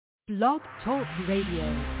Blog Talk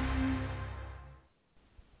Radio.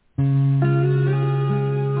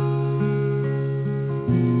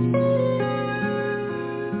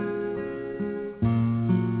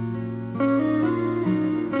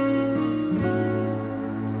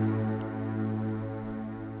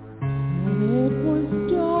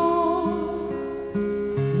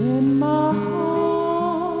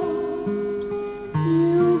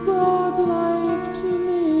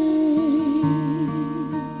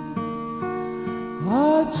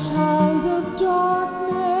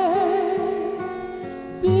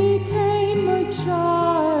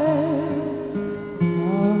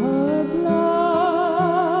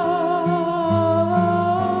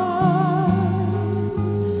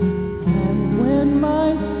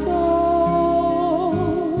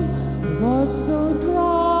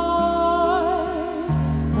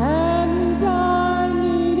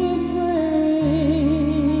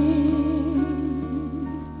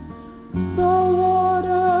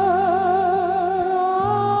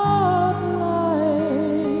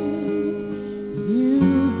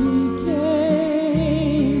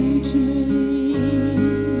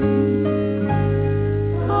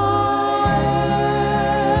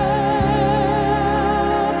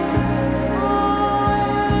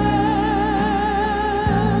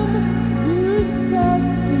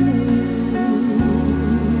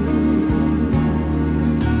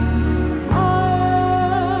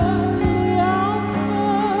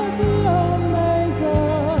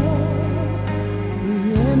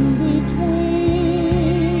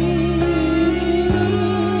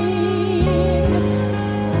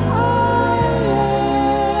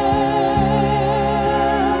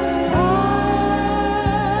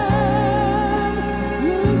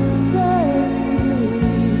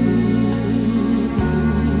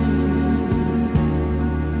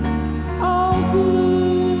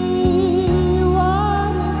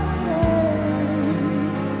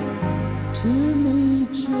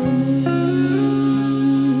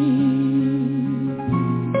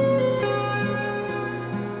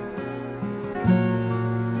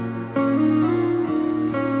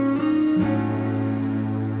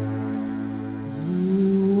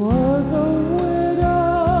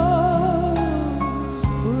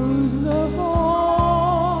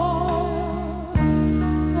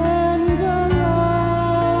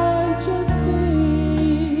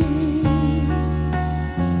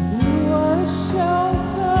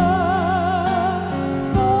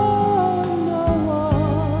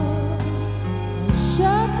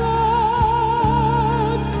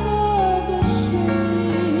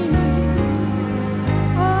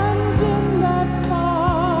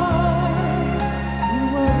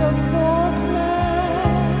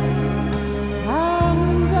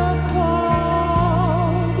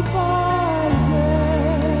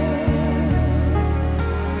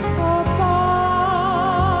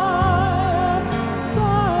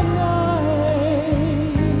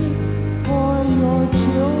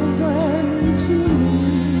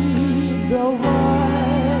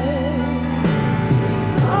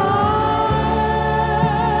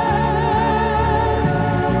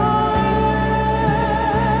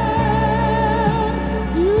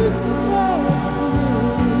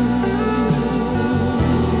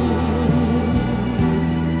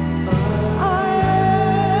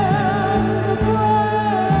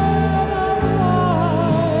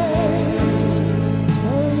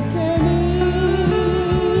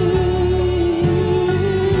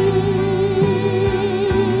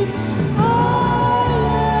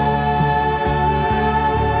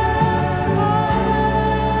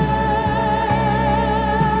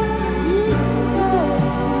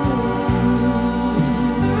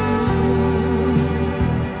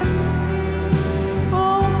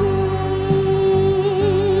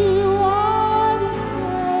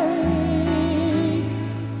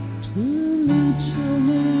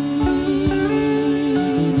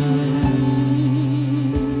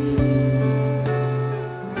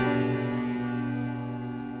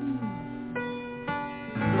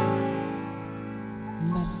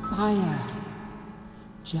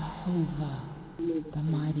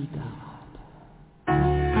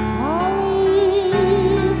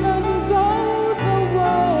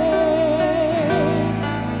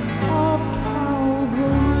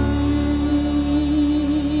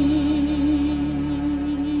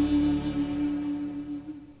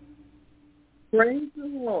 Praise the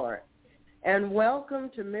Lord, and welcome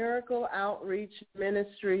to Miracle Outreach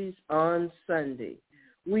Ministries on Sunday.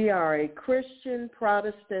 We are a Christian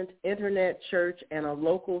Protestant internet church and a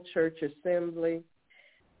local church assembly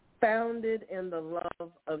founded in the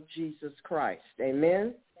love of Jesus Christ.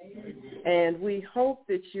 Amen. And we hope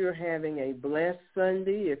that you're having a blessed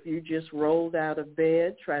Sunday. If you just rolled out of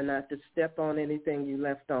bed, try not to step on anything you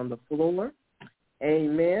left on the floor.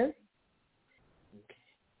 Amen.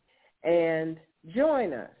 And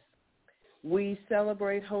join us. We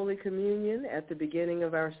celebrate Holy Communion at the beginning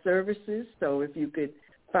of our services, so if you could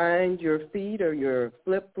find your feet or your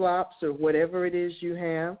flip-flops or whatever it is you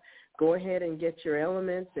have, go ahead and get your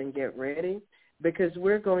elements and get ready, because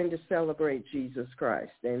we're going to celebrate Jesus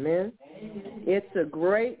Christ. Amen? Amen. It's a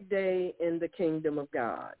great day in the kingdom of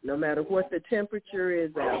God. No matter what the temperature is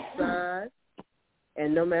outside,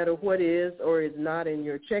 and no matter what is or is not in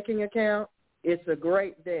your checking account, it's a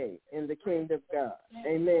great day in the kingdom of God.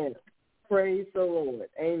 Amen. Praise the Lord.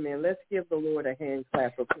 Amen. Let's give the Lord a hand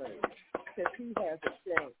clap of praise, because he has a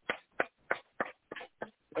chance.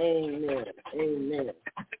 Amen. Amen.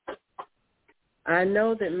 I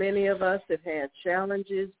know that many of us have had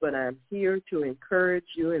challenges, but I'm here to encourage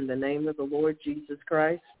you in the name of the Lord Jesus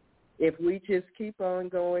Christ. If we just keep on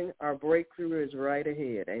going, our breakthrough is right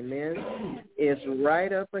ahead. Amen. It's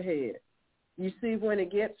right up ahead. You see, when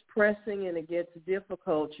it gets pressing and it gets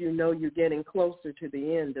difficult, you know you're getting closer to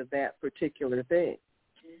the end of that particular thing.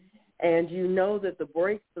 And you know that the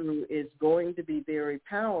breakthrough is going to be very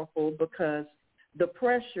powerful, because the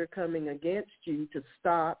pressure coming against you to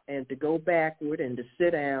stop and to go backward and to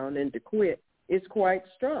sit down and to quit is quite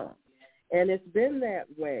strong. And it's been that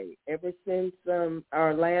way ever since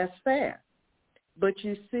our last fast. But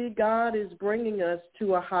you see, God is bringing us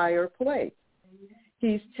to a higher place.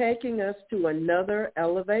 He's taking us to another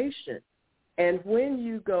elevation. And when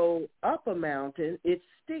you go up a mountain, it's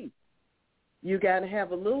steep. You got to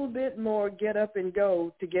have a little bit more get up and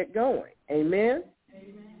go to get going. Amen?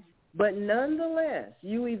 Amen. But nonetheless,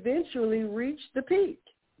 you eventually reach the peak.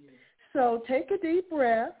 So take a deep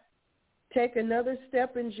breath, take another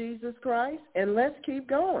step in Jesus Christ, and let's keep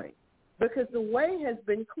going, because the way has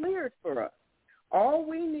been cleared for us. All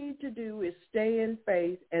we need to do is stay in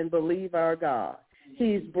faith and believe our God.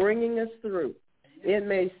 He's bringing us through. It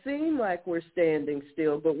may seem like we're standing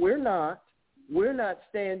still, but we're not. We're not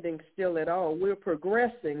standing still at all. We're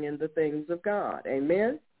progressing in the things of God.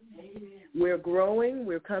 Amen? Amen. We're growing.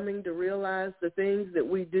 We're coming to realize the things that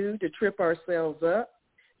we do to trip ourselves up.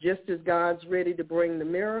 Just as God's ready to bring the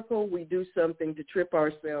miracle, we do something to trip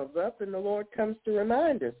ourselves up, and the Lord comes to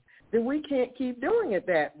remind us that we can't keep doing it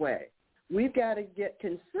that way. We've got to get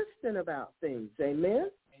consistent about things. Amen?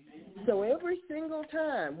 So every single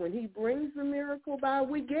time when he brings the miracle by,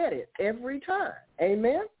 we get it every time.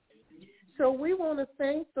 Amen? So we want to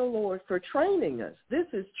thank the Lord for training us. This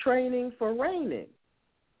is training for reigning.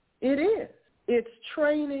 It is. It's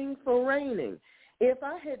training for reigning. If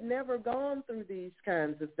I had never gone through these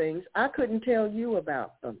kinds of things, I couldn't tell you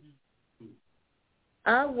about them.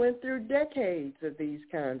 I went through decades of these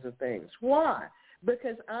kinds of things. Why?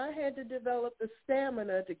 Because I had to develop the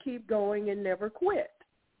stamina to keep going and never quit.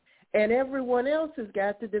 And everyone else has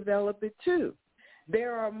got to develop it too.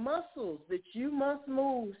 There are muscles that you must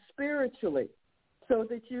move spiritually so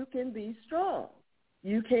that you can be strong.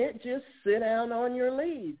 You can't just sit down on your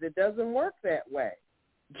leaves. It doesn't work that way.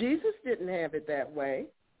 Jesus didn't have it that way.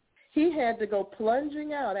 He had to go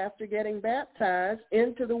plunging out after getting baptized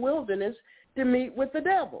into the wilderness to meet with the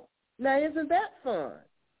devil. Now, isn't that fun?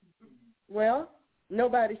 Well,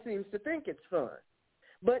 nobody seems to think it's fun.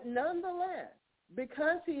 But nonetheless,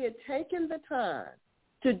 because he had taken the time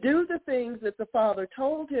to do the things that the Father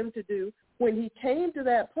told him to do, when he came to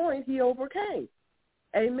that point, he overcame.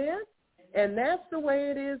 Amen? And that's the way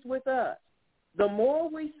it is with us. The more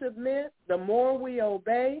we submit, the more we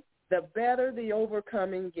obey, the better the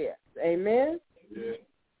overcoming gets. Amen? Yeah.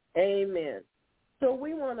 Amen. So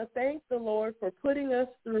we want to thank the Lord for putting us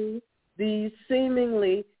through these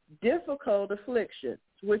seemingly difficult afflictions,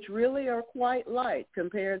 which really are quite light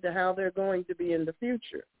compared to how they're going to be in the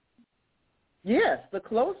future. Yes, the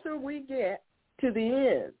closer we get to the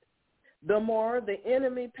end, the more the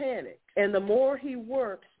enemy panics and the more he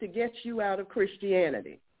works to get you out of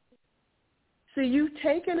Christianity. See, you've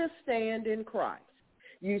taken a stand in Christ.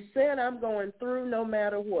 You said, I'm going through no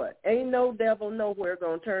matter what. Ain't no devil nowhere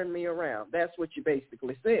going to turn me around. That's what you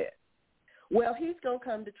basically said. Well, he's going to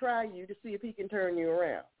come to try you to see if he can turn you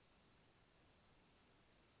around.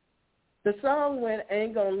 The song went,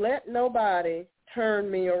 ain't going to let nobody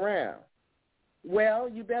turn me around. Well,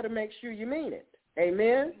 you better make sure you mean it.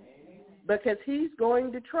 Amen? Because he's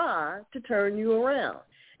going to try to turn you around.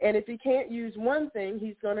 And if he can't use one thing,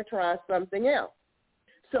 he's going to try something else.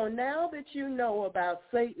 So now that you know about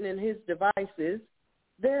Satan and his devices,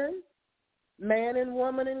 then man and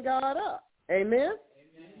woman and God up. Amen? Amen.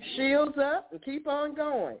 Shields up and keep on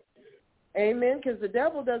going. Amen, because the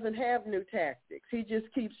devil doesn't have new tactics. He just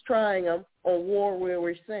keeps trying them on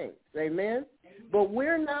war-weary saints. Amen? But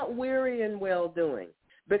we're not weary in well-doing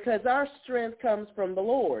because our strength comes from the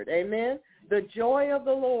Lord. Amen? The joy of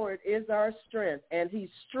the Lord is our strength, and he's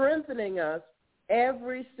strengthening us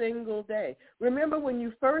every single day. Remember when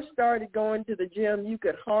you first started going to the gym, you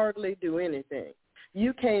could hardly do anything.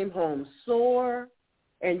 You came home sore,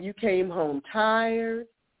 and you came home tired.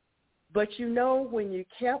 But you know, when you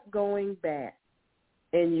kept going back,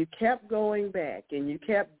 and you kept going back, and you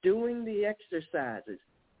kept doing the exercises,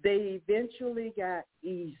 they eventually got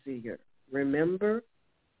easier, remember?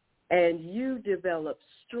 And you developed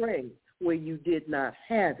strength where you did not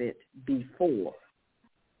have it before.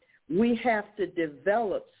 We have to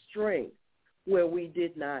develop strength where we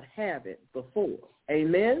did not have it before.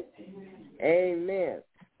 Amen? Amen.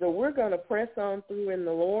 So we're going to press on through in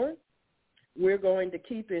the Lord. We're going to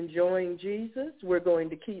keep enjoying Jesus. We're going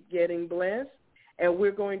to keep getting blessed. And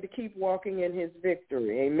we're going to keep walking in his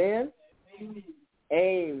victory. Amen?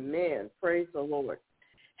 Amen. Praise the Lord.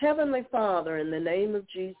 Heavenly Father, in the name of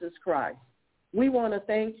Jesus Christ, we want to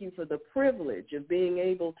thank you for the privilege of being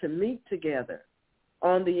able to meet together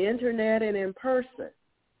on the internet and in person.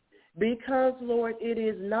 Because, Lord, it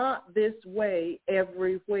is not this way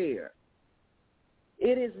everywhere.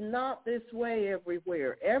 It is not this way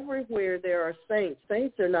everywhere. Everywhere there are saints.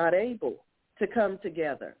 Saints are not able to come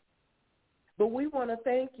together. But we want to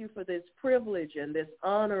thank you for this privilege and this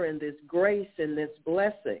honor and this grace and this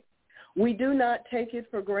blessing. We do not take it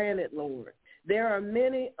for granted, Lord. There are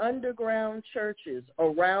many underground churches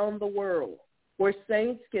around the world where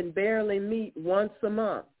saints can barely meet once a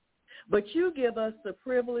month. But you give us the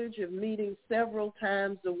privilege of meeting several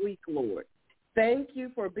times a week, Lord. Thank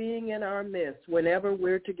you for being in our midst whenever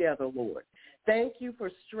we're together, Lord. Thank you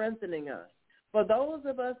for strengthening us. For those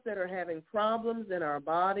of us that are having problems in our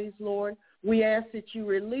bodies, Lord, we ask that you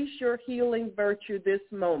release your healing virtue this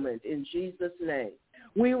moment in Jesus' name.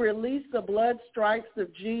 We release the blood stripes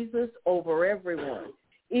of Jesus over everyone,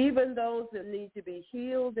 even those that need to be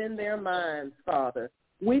healed in their minds, Father.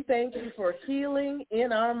 We thank you for healing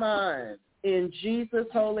in our minds in Jesus'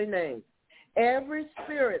 holy name. Every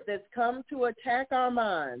spirit that's come to attack our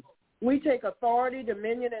minds, we take authority,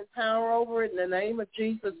 dominion, and power over it in the name of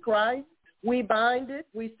Jesus Christ. We bind it.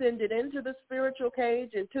 We send it into the spiritual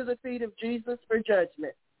cage and to the feet of Jesus for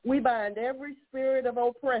judgment. We bind every spirit of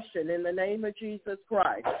oppression in the name of Jesus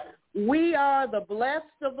Christ. We are the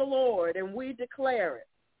blessed of the Lord, and we declare it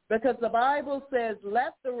because the Bible says,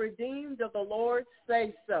 let the redeemed of the Lord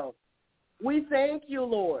say so. We thank you,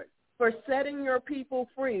 Lord, for setting your people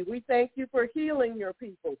free. We thank you for healing your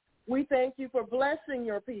people. We thank you for blessing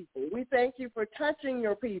your people. We thank you for touching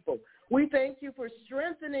your people. We thank you for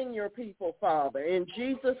strengthening your people, Father, in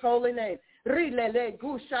Jesus' holy name. Every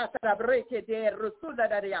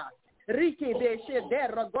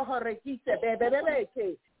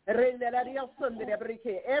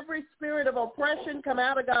spirit of oppression come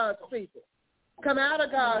out of God's people. Come out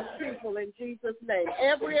of God's people in Jesus' name.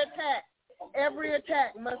 Every attack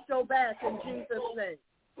must go back in Jesus' name.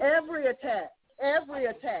 Every attack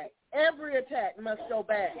must go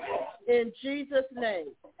back in Jesus'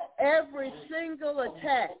 name. Every single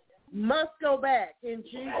attack must go back in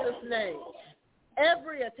Jesus' name.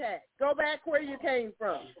 Every attack. Go back where you came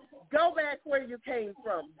from. Go back where you came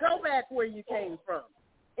from. Go back where you came from.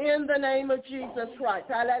 In the name of Jesus Christ.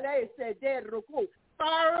 Fire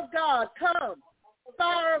of God, come.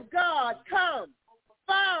 Fire of God, come.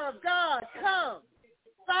 Fire of God, come.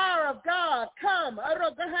 Fire of God, come.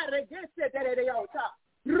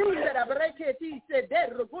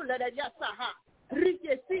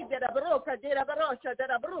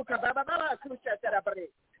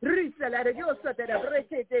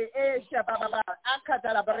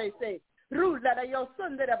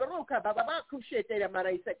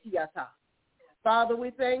 Father,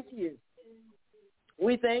 we thank you.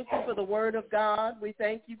 We thank you for the word of God. We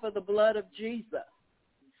thank you for the blood of Jesus.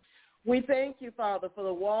 We thank you, Father, for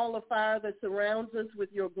the wall of fire that surrounds us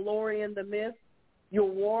with your glory in the midst, your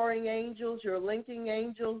warring angels, your linking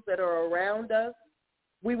angels that are around us.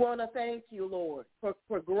 We want to thank you, Lord, for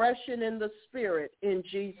progression in the Spirit in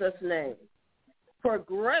Jesus' name.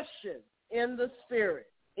 Progression in the Spirit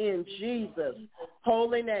in Jesus'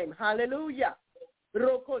 holy name. Hallelujah.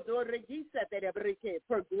 Progression.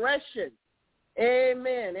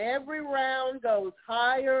 Amen. Every round goes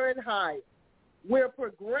higher and higher. We're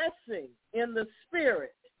progressing in the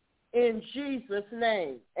Spirit in Jesus'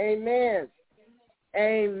 name. Amen.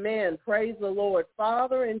 Amen. Praise the Lord.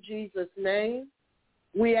 Father, in Jesus' name,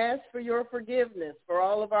 we ask for your forgiveness for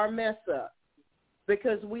all of our mess ups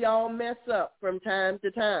because we all mess up from time to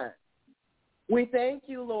time. We thank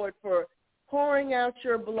you, Lord, for pouring out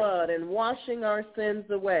your blood and washing our sins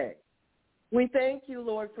away. We thank you,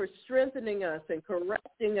 Lord, for strengthening us and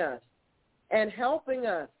correcting us and helping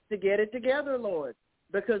us to get it together, Lord,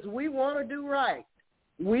 because we want to do right.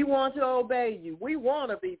 We want to obey you. We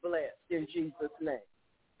want to be blessed in Jesus' name.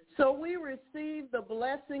 So we receive the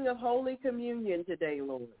blessing of Holy Communion today,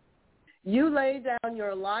 Lord. You laid down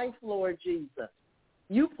your life, Lord Jesus.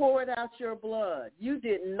 You poured out your blood. You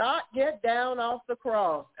did not get down off the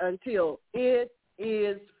cross until it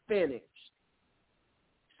is finished.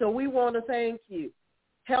 So we want to thank you.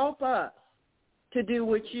 Help us to do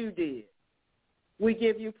what you did. We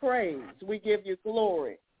give you praise. We give you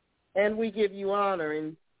glory. And we give you honor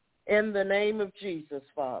in the name of Jesus,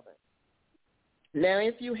 Father. Now,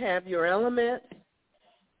 if you have your elements,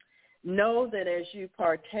 know that as you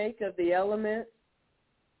partake of the elements,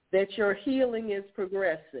 that your healing is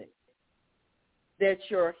progressing. That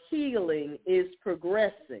your healing is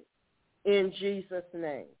progressing in Jesus'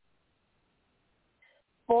 name.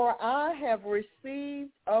 For I have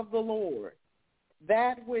received of the Lord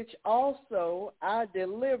that which also I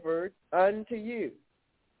delivered unto you,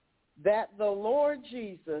 that the Lord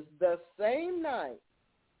Jesus, the same night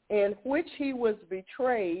in which he was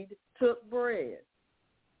betrayed, took bread.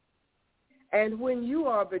 And when you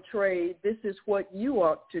are betrayed, this is what you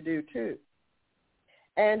ought to do too.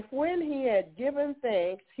 And when he had given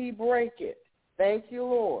thanks, he brake it. Thank you,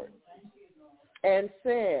 Lord. And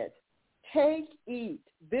said, take, eat.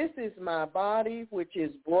 This is my body, which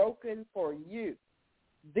is broken for you.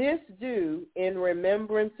 This do in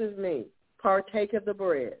remembrance of me. Partake of the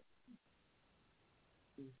bread.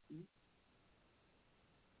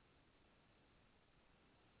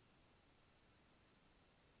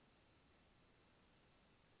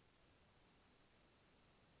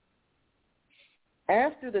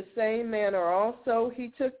 After the same manner also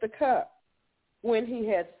he took the cup when he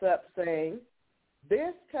had supped, saying,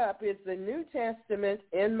 this cup is the New Testament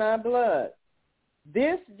in my blood.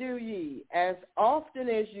 This do ye as often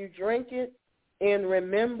as you drink it in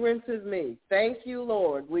remembrance of me. Thank you,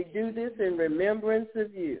 Lord. We do this in remembrance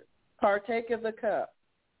of you. Partake of the cup.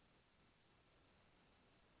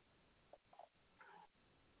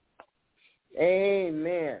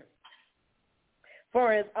 Amen.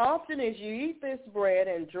 For as often as you eat this bread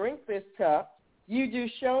and drink this cup, you do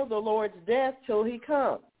show the Lord's death till he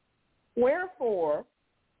comes. Wherefore,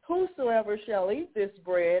 whosoever shall eat this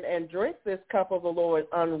bread and drink this cup of the Lord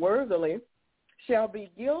unworthily shall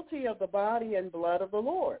be guilty of the body and blood of the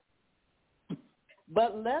Lord.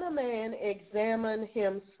 But let a man examine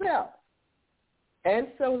himself, and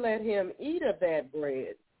so let him eat of that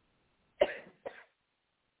bread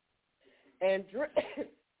and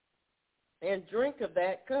drink of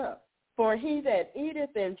that cup. For he that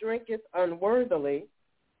eateth and drinketh unworthily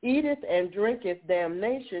eateth and drinketh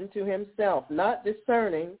damnation to himself, not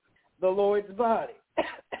discerning the Lord's body.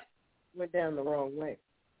 Went down the wrong way.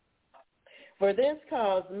 For this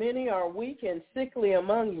cause many are weak and sickly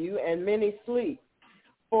among you, and many sleep.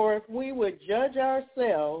 For if we would judge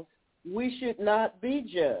ourselves, we should not be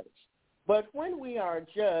judged. But when we are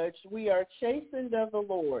judged, we are chastened of the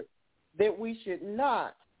Lord, that we should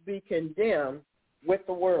not be condemned with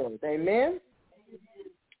the world. Amen?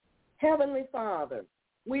 Heavenly Father,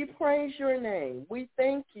 we praise your name. We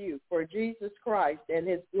thank you for Jesus Christ and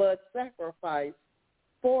his blood sacrifice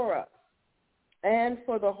for us and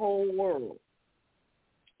for the whole world.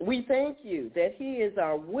 We thank you that he is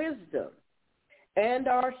our wisdom and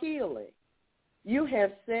our healing. You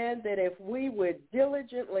have said that if we would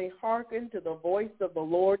diligently hearken to the voice of the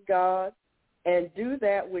Lord God and do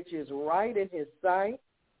that which is right in his sight,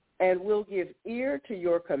 and will give ear to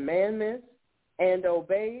your commandments and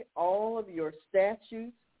obey all of your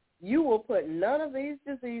statutes, you will put none of these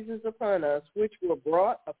diseases upon us which were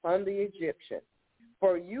brought upon the Egyptians.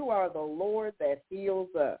 For you are the Lord that heals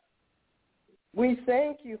us. We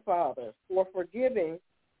thank you, Father, for forgiving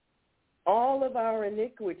all of our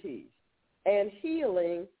iniquities and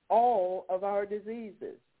healing all of our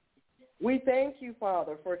diseases. We thank you,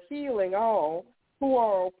 Father, for healing all who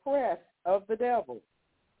are oppressed of the devil.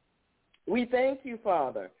 We thank you,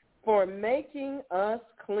 Father, for making us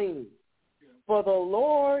clean. For the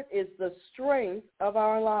Lord is the strength of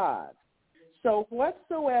our lives. So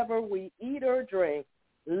whatsoever we eat or drink,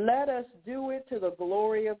 let us do it to the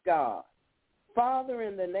glory of God. Father,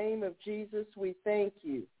 in the name of Jesus, we thank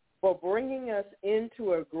you for bringing us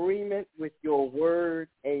into agreement with your word.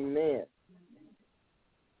 Amen.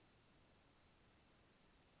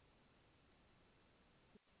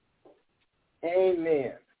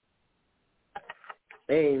 Amen.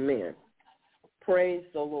 Amen. Praise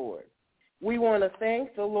the Lord. We want to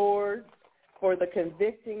thank the Lord for the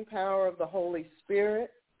convicting power of the Holy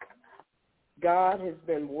Spirit. God has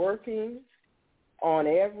been working on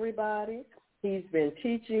everybody. He's been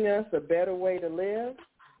teaching us a better way to live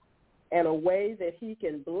and a way that he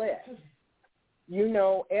can bless. You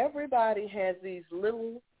know, everybody has these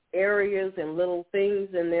little areas and little things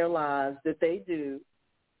in their lives that they do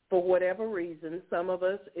for whatever reason. Some of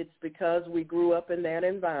us, it's because we grew up in that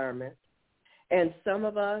environment. And some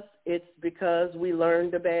of us, it's because we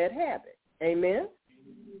learned a bad habit. Amen?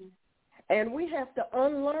 And we have to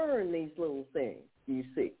unlearn these little things, you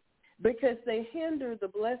see, because they hinder the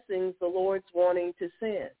blessings the Lord's wanting to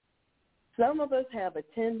send. Some of us have a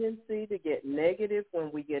tendency to get negative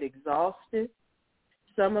when we get exhausted.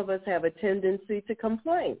 Some of us have a tendency to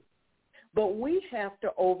complain. But we have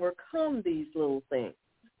to overcome these little things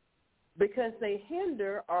because they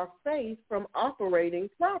hinder our faith from operating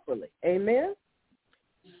properly. Amen?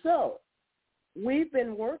 So we've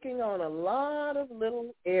been working on a lot of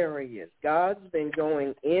little areas. God's been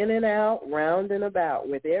going in and out, round and about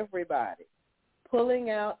with everybody, pulling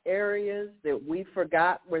out areas that we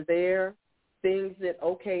forgot were there, things that,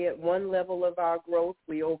 okay, at one level of our growth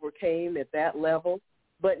we overcame at that level,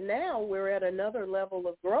 but now we're at another level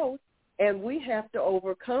of growth, and we have to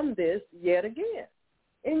overcome this yet again.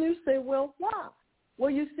 And you say, well, why?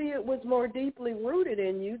 Well, you see, it was more deeply rooted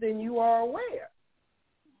in you than you are aware.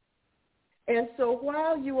 And so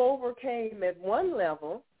while you overcame at one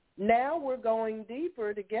level, now we're going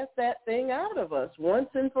deeper to get that thing out of us once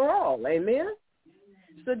and for all. Amen?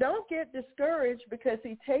 So don't get discouraged because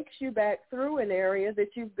he takes you back through an area that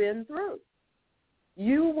you've been through.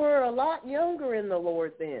 You were a lot younger in the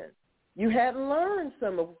Lord then. You hadn't learned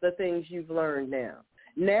some of the things you've learned now.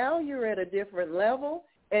 Now you're at a different level,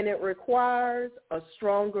 and it requires a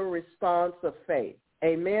stronger response of faith.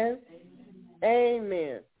 Amen? Amen.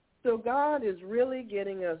 Amen. So God is really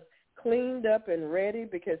getting us cleaned up and ready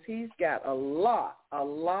because he's got a lot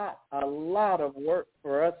of work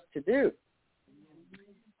for us to do.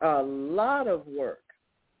 A lot of work.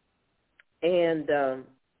 And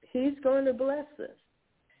he's going to bless us.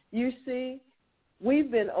 You see,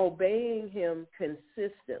 we've been obeying him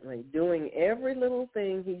consistently, doing every little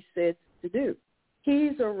thing he says to do.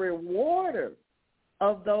 He's a rewarder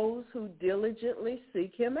of those who diligently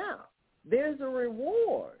seek him out. There's a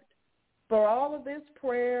reward for all of this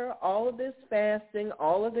prayer, all of this fasting,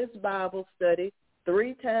 all of this Bible study,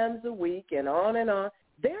 3 times a week and on and on.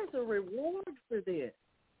 There's a reward for this.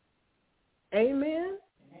 Amen?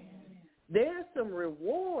 There's some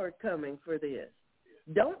reward coming for this.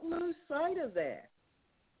 Don't lose sight of that.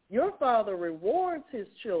 Your Father rewards his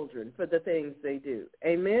children for the things they do.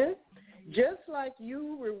 Amen? Just like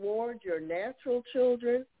you reward your natural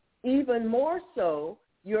children, even more so,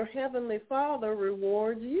 your Heavenly Father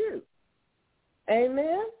rewards you.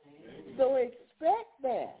 Amen? So expect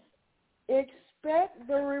that. Expect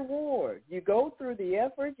the reward. You go through the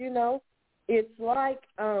effort, you know. It's like,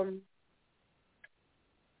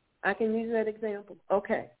 I can use that example.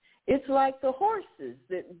 Okay. It's like the horses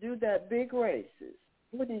that do that big races.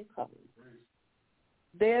 What do you call them?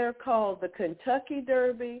 They're called the Kentucky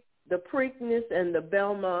Derby, the Preakness, and the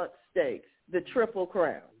Belmont Stakes, the Triple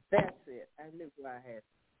Crown. That's it. I knew I had it.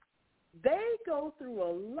 They go through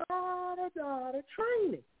a lot of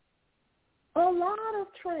training. A lot of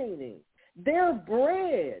training. They're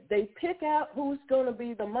bred. They pick out who's going to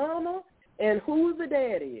be the mama and who the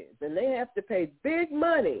daddy is. And they have to pay big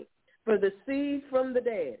money for the seed from the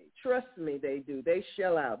daddy. Trust me, they do. They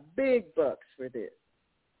shell out big bucks for this.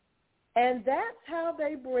 And that's how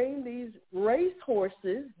they bring these race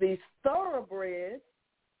horses, these thoroughbreds,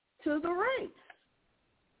 to the race.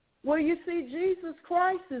 Well, you see, Jesus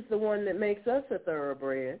Christ is the one that makes us a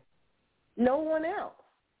thoroughbred. No one else.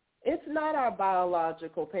 It's not our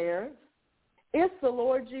biological parents. It's the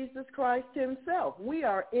Lord Jesus Christ himself. We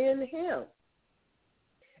are in him.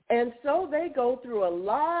 And so they go through a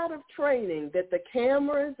lot of training that the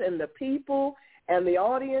cameras and the people and the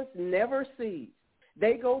audience never sees.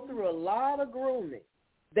 They go through a lot of grooming.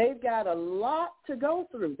 They've got a lot to go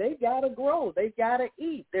through. They've got to grow. They've got to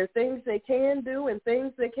eat. There are things they can do and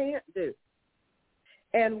things they can't do.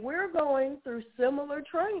 And we're going through similar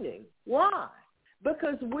training. Why?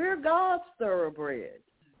 Because we're God's thoroughbreds.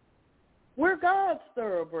 We're God's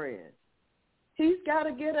thoroughbreds. He's got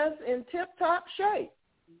to get us in tip-top shape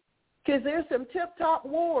because there's some tip-top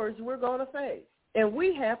wars we're going to face, and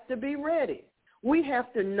we have to be ready. We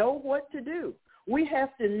have to know what to do. We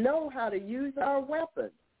have to know how to use our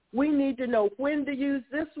weapons. We need to know when to use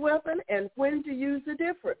this weapon and when to use a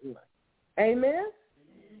different one. Amen?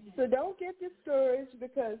 So don't get discouraged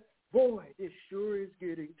because, boy, this sure is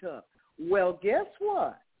getting tough. Well, guess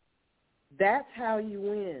what? That's how you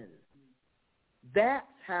win. That's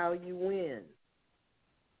how you win.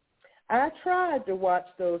 I tried to watch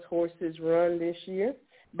those horses run this year,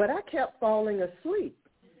 but I kept falling asleep.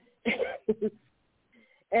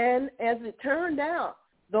 And as it turned out,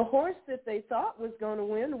 the horse that they thought was going to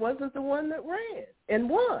win wasn't the one that ran and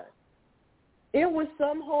won. It was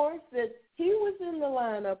some horse that he was in the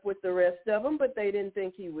lineup with the rest of them, but they didn't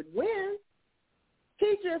think he would win.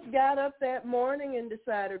 He just got up that morning and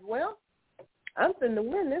decided, well, I'm finna to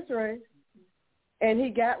win this race. And he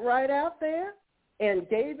got right out there and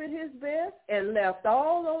gave it his best and left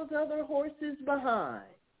all those other horses behind.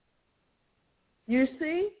 You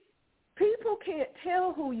see, people can't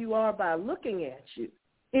tell who you are by looking at you.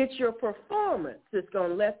 It's your performance that's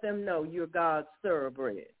going to let them know you're God's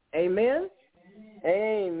thoroughbred. Amen?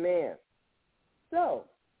 Amen. So,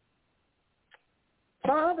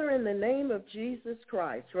 Father, in the name of Jesus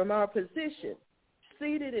Christ, from our position,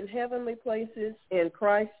 seated in heavenly places in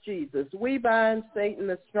Christ Jesus, we bind Satan,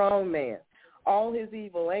 the strong man, all his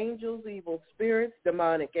evil angels, evil spirits,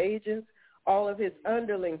 demonic agents, all of his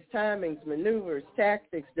underlings, timings, maneuvers,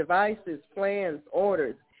 tactics, devices, plans,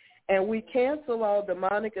 orders, and we cancel all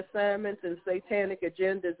demonic assignments and satanic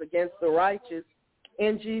agendas against the righteous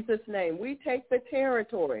in Jesus' name. We take the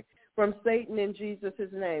territory from Satan in Jesus'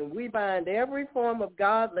 name. We bind every form of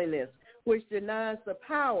godliness which denies the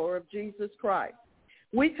power of Jesus Christ.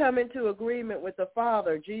 We come into agreement with the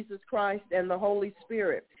Father, Jesus Christ, and the Holy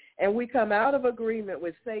Spirit, and we come out of agreement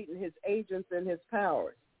with Satan, his agents, and his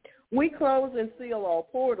powers. We close and seal all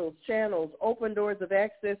portals, channels, open doors of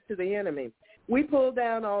access to the enemy. We pull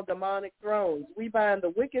down all demonic thrones. We bind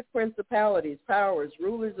the wicked principalities, powers,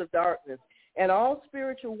 rulers of darkness, and all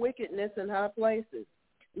spiritual wickedness in high places.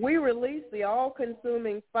 We release the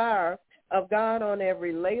all-consuming fire of God on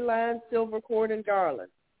every ley line, silver cord, and garland.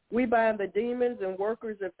 We bind the demons and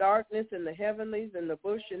workers of darkness in the heavenlies, in the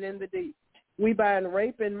bush, and in the deep. We bind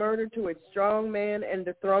rape and murder to its strong man and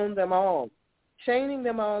dethrone them all, chaining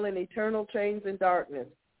them all in eternal chains in darkness,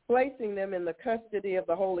 placing them in the custody of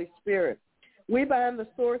the Holy Spirit. We bind the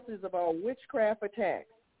sources of all witchcraft attacks,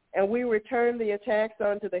 and we return the attacks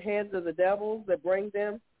onto the heads of the devils that bring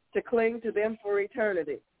them to cling to them for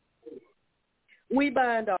eternity. We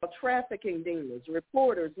bind all trafficking demons,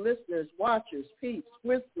 reporters, listeners, watchers, peeps,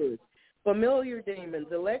 whisperers, familiar demons,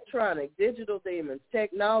 electronic, digital demons,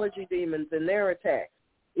 technology demons and their attacks,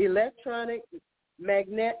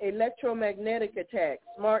 electromagnetic attacks,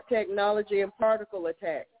 smart technology and particle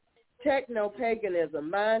attacks, techno-paganism,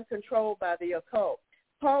 mind controlled by the occult,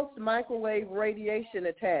 pulsed microwave radiation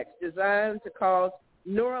attacks designed to cause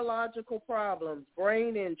neurological problems,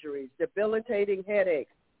 brain injuries, debilitating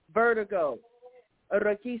headaches, vertigo,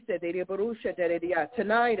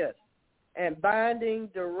 tinnitus, and binding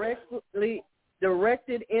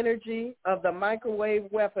directed energy of the microwave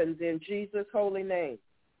weapons in Jesus' holy name.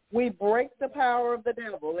 We break the power of the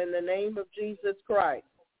devil in the name of Jesus Christ.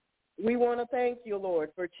 We want to thank you,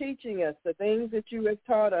 Lord, for teaching us the things that you have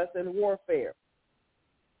taught us in warfare.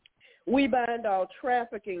 We bind all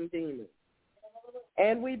trafficking demons,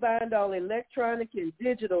 and we bind all electronic and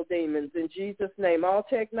digital demons in Jesus' name, all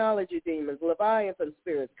technology demons, Leviathan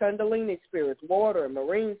spirits, Kundalini spirits, water,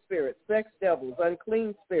 marine spirits, sex devils,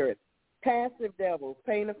 unclean spirits, passive devils,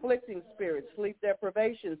 pain-afflicting spirits, sleep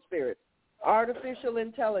deprivation spirits, artificial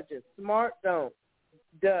intelligence, smart dust,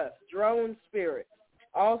 drone spirits,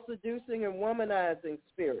 all seducing and womanizing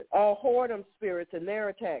spirits, all whoredom spirits and their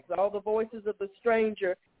attacks, all the voices of the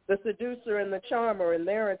stranger, the seducer and the charmer and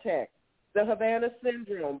their attacks, the Havana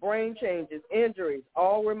syndrome, brain changes, injuries,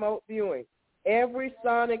 all remote viewing, every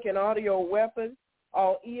sonic and audio weapon,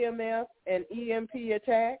 all EMF and EMP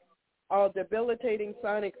attacks, all debilitating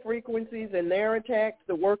sonic frequencies and their attacks,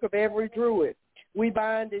 the work of every druid, we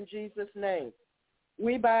bind in Jesus' name.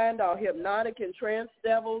 We bind all hypnotic and trance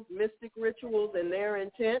devils, mystic rituals and their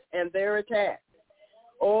intent and their attacks.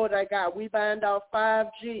 Oh, my God, we bind all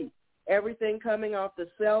 5G, everything coming off the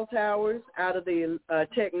cell towers, out of the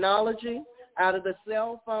technology, out of the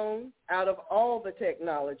cell phones, out of all the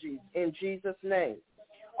technologies in Jesus' name.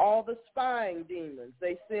 All the spying demons,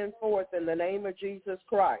 they send forth in the name of Jesus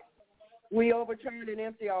Christ. We overturn and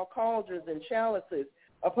empty all cauldrons and chalices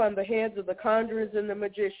upon the heads of the conjurers and the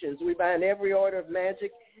magicians. We bind every order of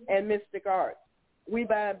magic and mystic arts. We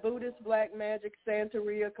bind Buddhist, black magic,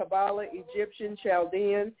 Santeria, Kabbalah, Egyptian,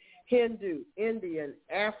 Chaldean, Hindu, Indian,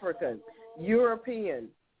 African, European,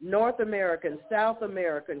 North American, South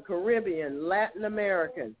American, Caribbean, Latin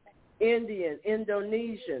American, Indian,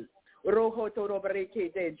 Indonesian,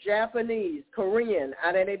 Japanese, Korean,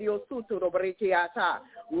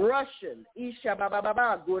 Russian,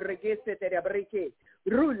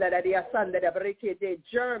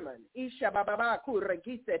 German, Isha Babaku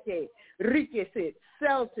Regisete, Rikisit,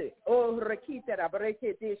 Celtic, O Rekita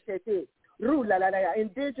Brekete, Rula,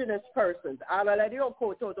 indigenous persons,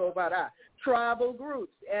 tribal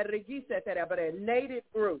groups, native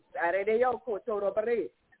groups,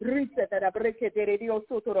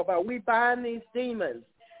 we bind these demons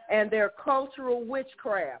and their cultural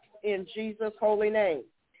witchcraft in Jesus' holy name.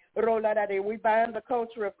 We bind the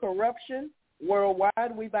culture of corruption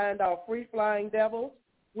worldwide. We bind all free-flying devils.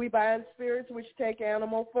 We bind spirits which take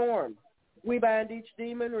animal form. We bind each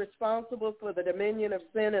demon responsible for the dominion of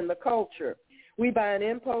sin in the culture. We bind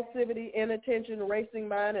impulsivity, inattention, racing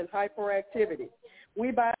mind, and hyperactivity. We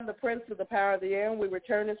bind the prince of the power of the air, and we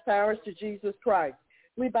return his powers to Jesus Christ.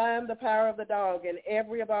 We bind the power of the dog and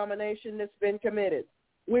every abomination that's been committed.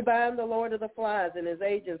 We bind the Lord of the flies and his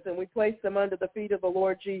agents, and we place them under the feet of the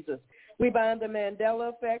Lord Jesus. We bind the Mandela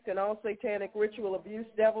effect and all satanic ritual abuse,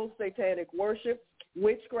 devils, satanic worship,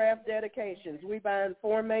 witchcraft dedications. We bind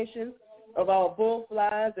formations of all bull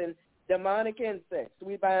flies and demonic insects.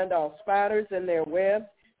 We bind all spiders in their webs,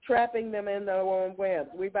 trapping them in their own webs.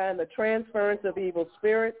 We bind the transference of evil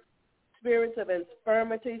spirits, spirits of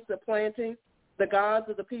infirmity, supplanting the gods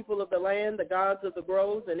of the people of the land, the gods of the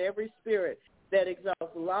groves, and every spirit that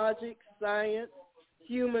exalts logic, science,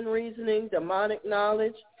 human reasoning, demonic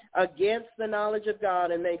knowledge against the knowledge of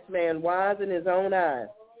God and makes man wise in his own eyes.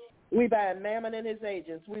 We bind Mammon and his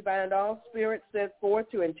agents. We bind all spirits sent forth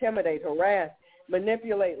to intimidate, harass,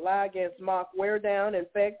 manipulate, lie against, mock, wear down,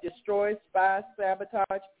 infect, destroy, spy,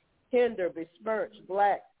 sabotage, hinder, besmirch,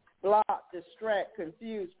 block, distract,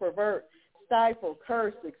 confuse, pervert, stifle,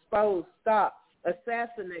 curse, expose, stop,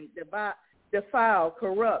 assassinate, defile,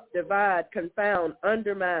 corrupt, divide, confound,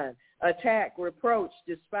 undermine, attack, reproach,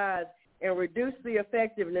 despise, and reduce the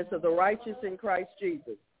effectiveness of the righteous in Christ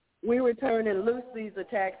Jesus. We return and loose these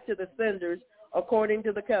attacks to the senders according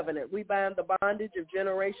to the covenant. We bind the bondage of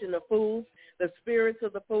generation of fools, the spirits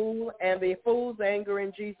of the fool, and the fool's anger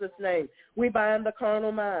in Jesus' name. We bind the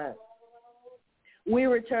carnal mind. We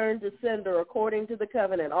return to sender according to the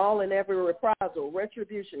covenant, all and every reprisal,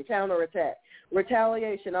 retribution, counterattack,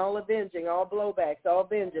 retaliation, all avenging, all blowbacks, all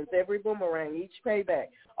vengeance, every boomerang, each payback,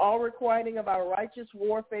 all requiting of our righteous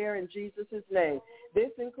warfare in Jesus' name.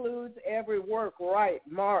 This includes every work, rite,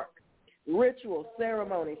 mark, ritual,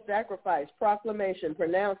 ceremony, sacrifice, proclamation,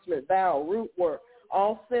 pronouncement, vow, root work,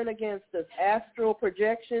 all sin against us, astral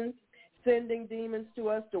projections, sending demons to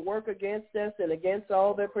us to work against us and against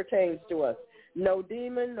all that pertains to us. No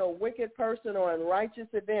demon, no wicked person or unrighteous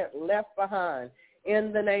event left behind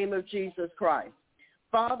in the name of Jesus Christ.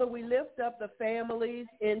 Father, we lift up the families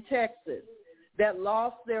in Texas that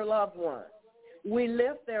lost their loved ones. We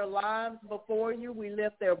lift their lives before you. We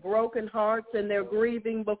lift their broken hearts and their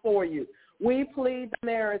grieving before you. We plead the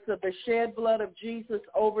merits of the shed blood of Jesus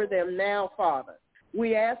over them now, Father.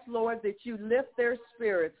 We ask, Lord, that you lift their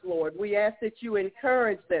spirits, Lord. We ask that you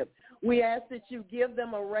encourage them. We ask that you give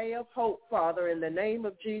them a ray of hope, Father, in the name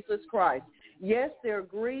of Jesus Christ. Yes, their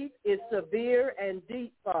grief is severe and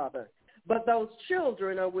deep, Father, but those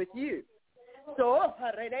children are with you. So, oh,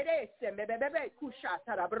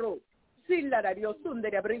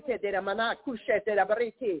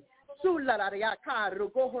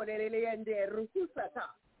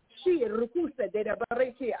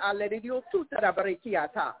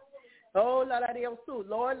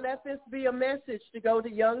 Lord, let this be a message to go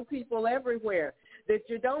to young people everywhere, that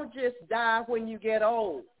you don't just die when you get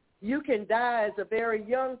old. You can die as a very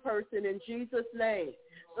young person in Jesus' name.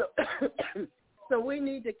 So we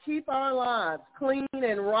need to keep our lives clean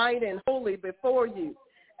and right and holy before you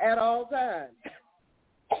at all times.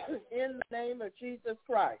 In the name of Jesus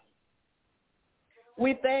Christ.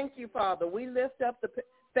 We thank you, Father. We lift up the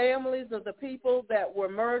families of the people that were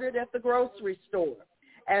murdered at the grocery store,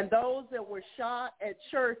 and those that were shot at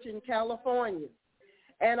church in California,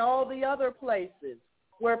 and all the other places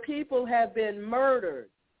where people have been murdered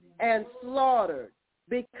and slaughtered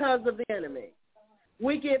because of the enemy.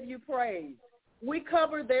 We give you praise. We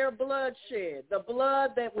cover their bloodshed, the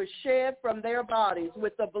blood that was shed from their bodies,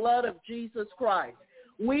 with the blood of Jesus Christ.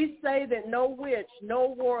 We say that no witch,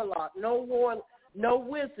 no warlock, no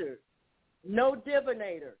wizard, no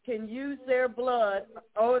divinator can use their blood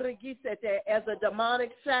as a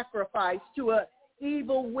demonic sacrifice to an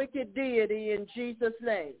evil, wicked deity in Jesus'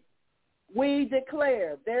 name. We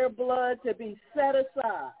declare their blood to be set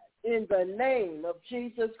aside in the name of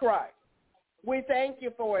Jesus Christ. We thank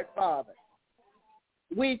you for it, Father.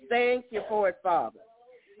 We thank you for it, Father.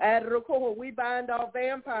 At Rukoho, we bind all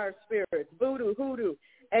vampire spirits, voodoo, hoodoo,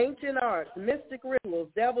 ancient arts, mystic rituals,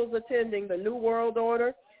 devils attending the New World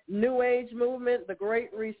Order, New Age movement, the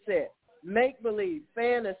Great Reset, make-believe,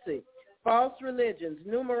 fantasy, false religions,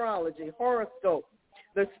 numerology, horoscope,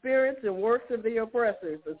 the spirits and works of the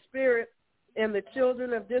oppressors, the spirit and the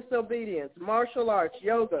children of disobedience, martial arts,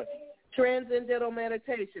 yoga, transcendental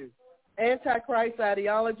meditation, antichrist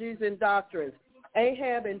ideologies and doctrines,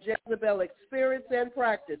 Ahab and Jezebelic spirits and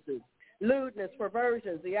practices, lewdness,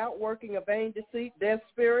 perversions, the outworking of vain deceit, death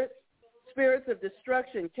spirits, spirits of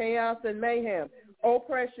destruction, chaos and mayhem,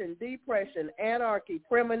 oppression, depression, anarchy,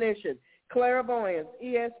 premonition, clairvoyance,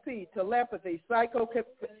 ESP, telepathy,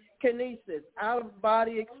 psychokinesis,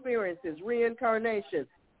 out-of-body experiences, reincarnation,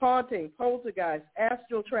 haunting, poltergeist,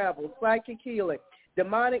 astral travel, psychic healing,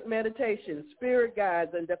 demonic meditation, spirit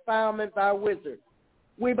guides, and defilement by wizards.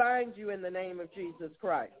 We bind you in the name of Jesus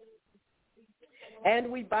Christ. And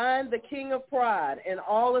we bind the king of pride and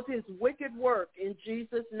all of his wicked work in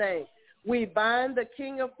Jesus' name. We bind the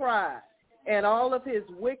king of pride and all of his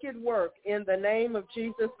wicked work in the name of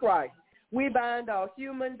Jesus Christ. We bind all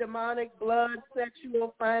human, demonic, blood,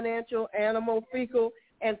 sexual, financial, animal, fecal,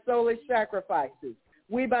 and soulish sacrifices.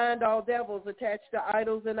 We bind all devils attached to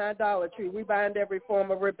idols and idolatry. We bind every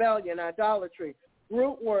form of rebellion, idolatry,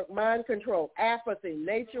 root work, mind control, apathy,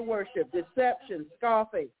 nature worship, deception,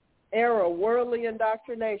 scoffing, error, worldly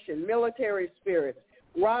indoctrination, military spirits,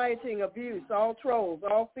 rioting, abuse, all trolls,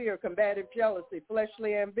 all fear, combative jealousy,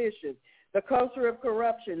 fleshly ambition, the culture of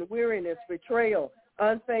corruption, weariness, betrayal,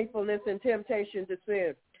 unfaithfulness, and temptation to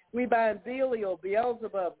sin. We bind Belial,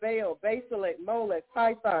 Beelzebub, Baal, Basilex, Molech,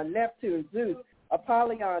 Python, Neptune, Zeus,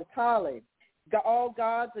 Apollyon, Kali, all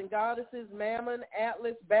gods and goddesses, Mammon,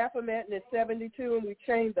 Atlas, Baphomet, and his 72, and we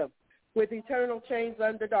chain them with eternal chains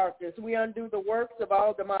under darkness. We undo the works of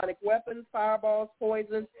all demonic weapons, fireballs,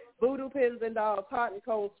 poisons, voodoo pins and dolls, hot and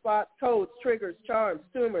cold spots, codes, triggers, charms,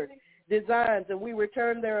 tumors, designs, and we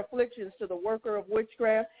return their afflictions to the worker of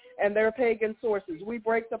witchcraft and their pagan sources. We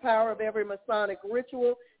break the power of every Masonic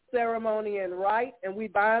ritual, ceremony, and rite, and we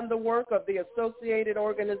bind the work of the associated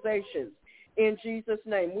organizations. In Jesus'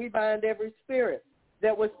 name, we bind every spirit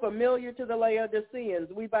that was familiar to the Laodiceans.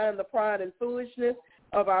 We bind the pride and foolishness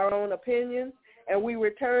of our own opinions, and we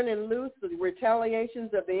return and loose the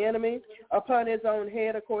retaliations of the enemy upon his own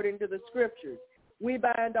head according to the scriptures. We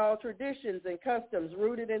bind all traditions and customs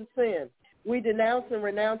rooted in sin. We denounce and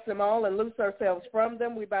renounce them all and loose ourselves from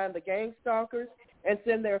them. We bind the gang stalkers and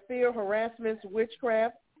send their fear, harassments,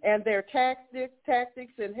 witchcraft, and their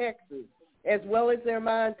tactics and hexes, as well as their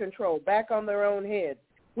mind control, back on their own heads.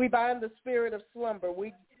 We bind the spirit of slumber.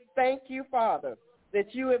 We thank you, Father,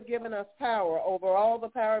 that you have given us power over all the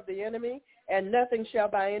power of the enemy, and nothing shall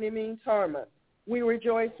by any means harm us. We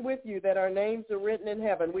rejoice with you that our names are written in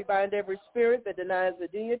heaven. We bind every spirit that denies the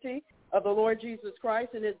deity of the Lord Jesus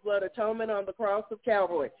Christ and his blood atonement on the cross of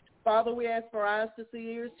Calvary. Father, we ask for eyes to see,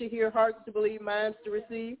 ears to hear, hearts to believe, minds to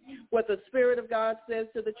receive what the Spirit of God says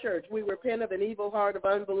to the church. We repent of an evil heart of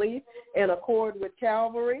unbelief in accord with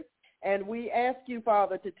Calvary, and we ask you,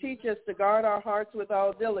 Father, to teach us to guard our hearts with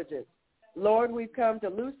all diligence. Lord, we've come to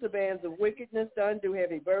loose the bands of wickedness, to undo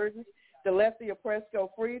heavy burdens, to let the oppressed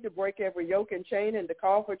go free, to break every yoke and chain, and to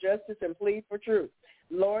call for justice and plead for truth.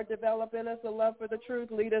 Lord, develop in us a love for the truth.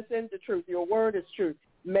 Lead us into truth. Your word is truth.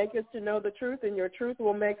 Make us to know the truth, and your truth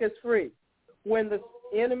will make us free. When the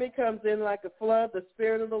enemy comes in like a flood, the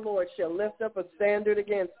Spirit of the Lord shall lift up a standard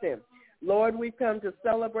against him. Lord, we've come to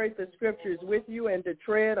celebrate the scriptures with you and to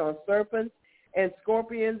tread on serpents and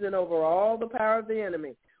scorpions and over all the power of the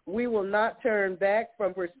enemy. We will not turn back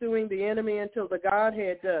from pursuing the enemy until the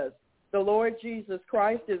Godhead does. The Lord Jesus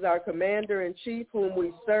Christ is our commander-in-chief, whom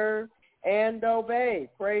we serve and obey.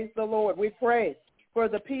 Praise the Lord. We pray for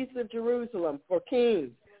the peace of Jerusalem, for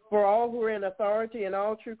kings, for all who are in authority, and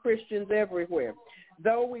all true Christians everywhere.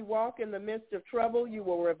 Though we walk in the midst of trouble, you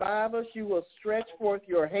will revive us. You will stretch forth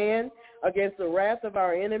your hand against the wrath of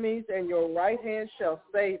our enemies, and your right hand shall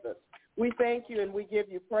save us. We thank you and we give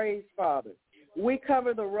you praise, Father. We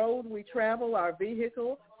cover the road we travel, our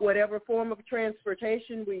vehicle, whatever form of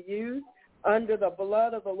transportation we use, under the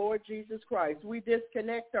blood of the Lord Jesus Christ. We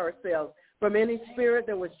disconnect ourselves from any spirit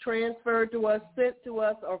that was transferred to us, sent to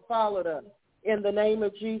us, or followed us in the name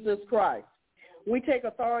of Jesus Christ. We take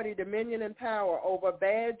authority, dominion, and power over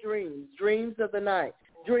bad dreams, dreams of the night,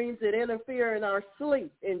 dreams that interfere in our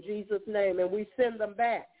sleep in Jesus' name, and we send them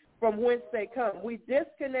back from whence they come. We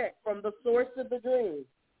disconnect from the source of the dreams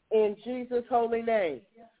in Jesus' holy name.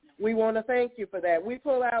 We want to thank you for that. We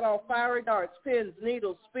pull out all fiery darts, pins,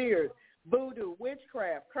 needles, spears, voodoo,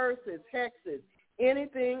 witchcraft, curses, hexes,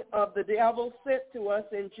 anything of the devil sent to us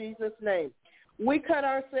in Jesus' name. We cut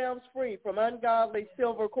ourselves free from ungodly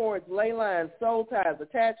silver cords, ley lines, soul ties,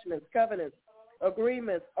 attachments, covenants,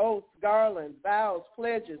 agreements, oaths, garlands, vows,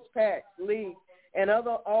 pledges, pacts, leagues, and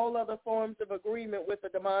all other forms of agreement with the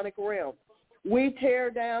demonic realm. We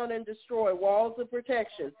tear down and destroy walls of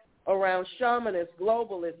protection around shamanists,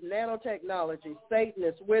 globalists, nanotechnology,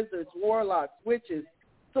 Satanists, wizards, warlocks, witches,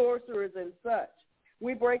 sorcerers, and such.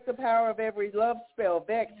 We break the power of every love spell,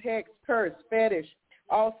 vex, hex, curse, fetish,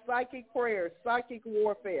 all psychic prayers, psychic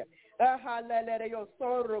warfare,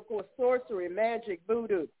 sorcery, magic,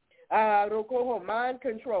 voodoo, mind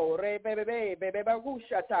control,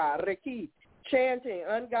 chanting,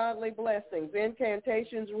 ungodly blessings,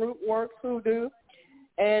 incantations, root work, hoodoo,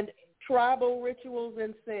 and tribal rituals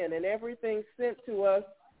and sin, and everything sent to us.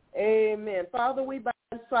 Amen. Father, we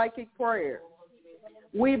bind psychic prayers.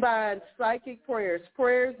 We bind psychic prayers,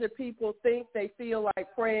 prayers that people think they feel like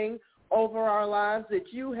praying over our lives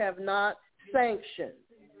that you have not sanctioned.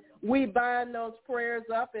 We bind those prayers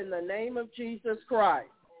up in the name of Jesus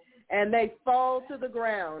Christ, and they fall to the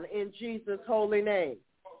ground in Jesus' holy name.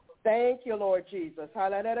 Thank you, Lord Jesus.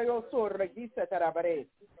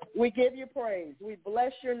 We give you praise. We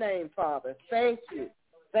bless your name, Father. Thank you.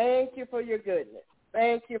 Thank you for your goodness.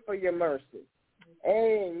 Thank you for your mercy.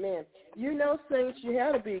 Amen. You know, saints, you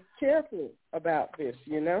have to be careful about this,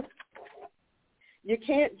 you know. You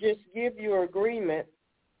can't just give your agreement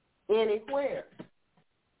anywhere.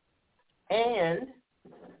 And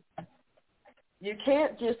you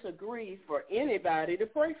can't just agree for anybody to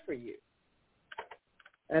pray for you.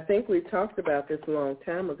 I think we talked about this a long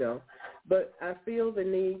time ago, but I feel the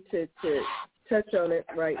need to touch on it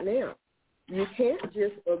right now. You can't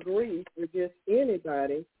just agree for just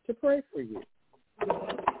anybody to pray for you.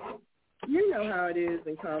 You know how it is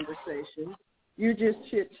in conversation. You're just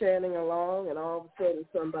chit-chatting along, and all of a sudden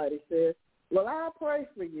somebody says, well, I'll pray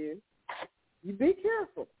for you. You be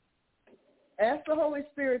careful. Ask the Holy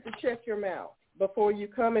Spirit to check your mouth before you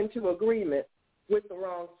come into agreement with the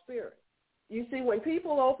wrong spirit. You see, when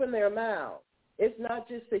people open their mouths, it's not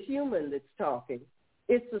just the human that's talking.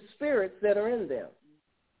 It's the spirits that are in them.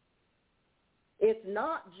 It's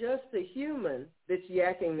not just the human that's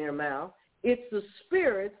yakking their mouth. It's the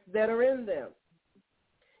spirits that are in them.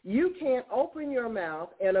 You can't open your mouth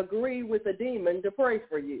and agree with a demon to pray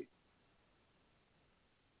for you.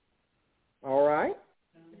 All right?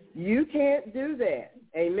 You can't do that.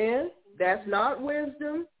 Amen? That's not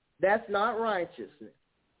wisdom. That's not righteousness.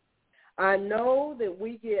 I know that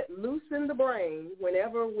we get loose in the brain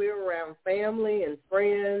whenever we're around family and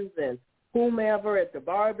friends and whomever, at the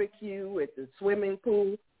barbecue, at the swimming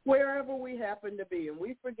pool, wherever we happen to be. And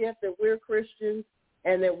we forget that we're Christians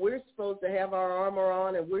and that we're supposed to have our armor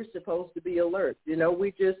on and we're supposed to be alert. You know,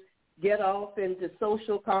 we just get off into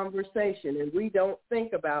social conversation and we don't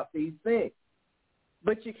think about these things.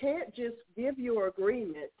 But you can't just give your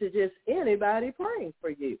agreement to just anybody praying for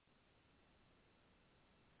you.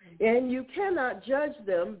 And you cannot judge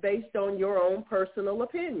them based on your own personal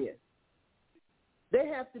opinion. They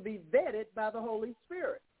have to be vetted by the Holy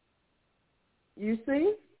Spirit. You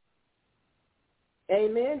see?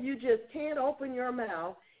 Amen. You just can't open your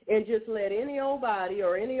mouth and just let any old body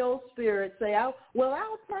or any old spirit say, I'll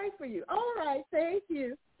pray for you. All right, thank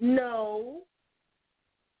you. No.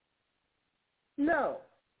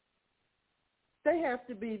 They have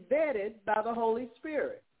to be vetted by the Holy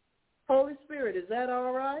Spirit. Holy Spirit, is that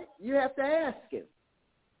all right? You have to ask him.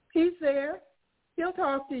 He's there. He'll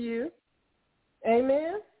talk to you.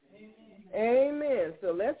 Amen? Amen.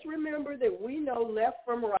 So let's remember that we know left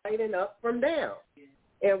from right and up from down.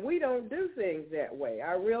 And we don't do things that way.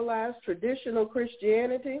 I realize traditional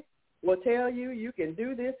Christianity will tell you you can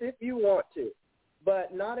do this if you want to,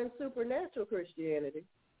 but not in supernatural Christianity.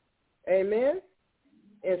 Amen?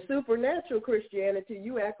 In supernatural Christianity,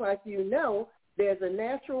 you act like you know there's a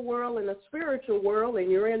natural world and a spiritual world, and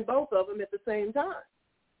you're in both of them at the same time.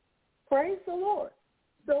 Praise the Lord.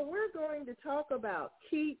 So we're going to talk about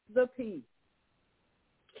keep the peace.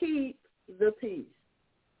 Keep the peace.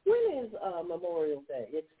 When is Memorial Day?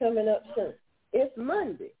 It's coming up soon. It's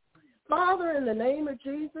Monday. Father, in the name of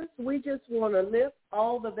Jesus, we just want to lift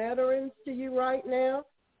all the veterans to you right now,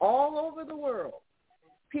 all over the world.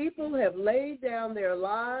 People have laid down their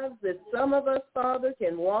lives that some of us, Father,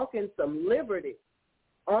 can walk in some liberty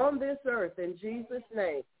on this earth in Jesus'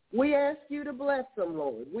 name. We ask you to bless them,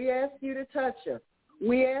 Lord. We ask you to touch them.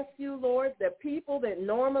 We ask you, Lord, that people that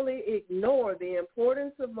normally ignore the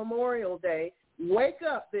importance of Memorial Day wake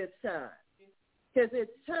up this time, because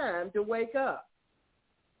it's time to wake up.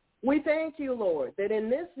 We thank you, Lord, that in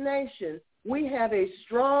this nation we have a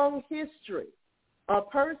strong history of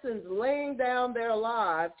persons laying down their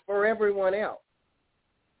lives for everyone else.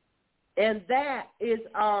 And that is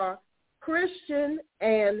our Christian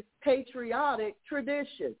and patriotic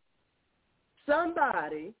tradition.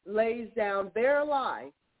 Somebody lays down their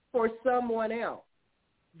life for someone else,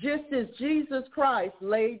 just as Jesus Christ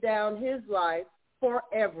laid down his life for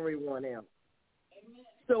everyone else. Amen.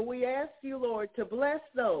 So we ask you, Lord, to bless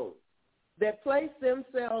those that place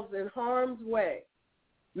themselves in harm's way,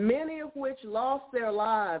 many of which lost their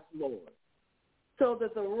lives, Lord, so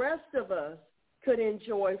that the rest of us could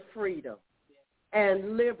enjoy freedom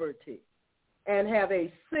and liberty and have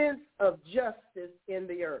a sense of justice in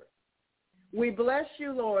the earth. We bless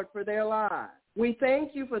you, Lord, for their lives. We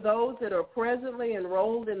thank you for those that are presently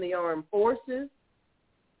enrolled in the armed forces,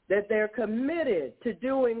 that they're committed to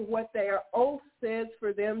doing what their oath says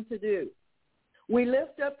for them to do. We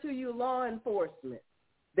lift up to you law enforcement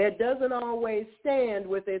that doesn't always stand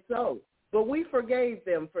with its oath, but we forgave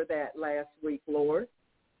them for that last week, Lord.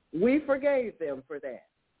 We forgave them for that.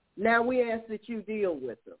 Now we ask that you deal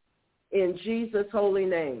with them in Jesus' holy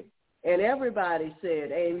name. And everybody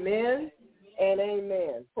said amen and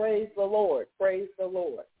amen. Praise the Lord. Praise the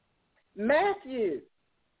Lord. Matthew,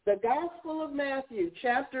 the Gospel of Matthew,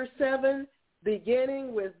 chapter 7,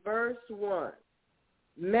 beginning with verse 1.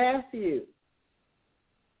 Matthew,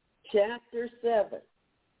 chapter 7,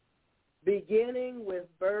 beginning with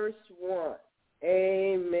verse 1.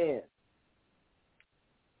 Amen.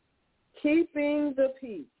 Keeping the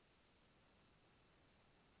peace.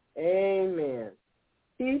 Amen.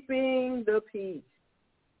 Keeping the peace.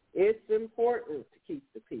 It's important to keep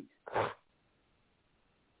the peace.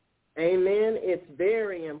 Amen. It's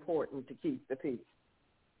very important to keep the peace.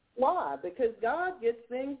 Why? Because God gets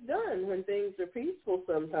things done when things are peaceful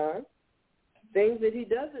sometimes. Things that he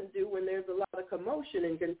doesn't do when there's a lot of commotion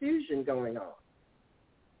and confusion going on.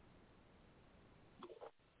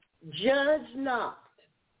 Judge not.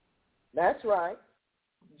 That's right.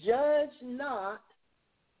 Judge not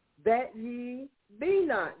that ye be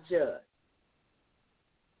not judged.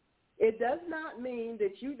 It does not mean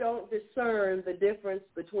that you don't discern the difference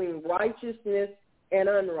between righteousness and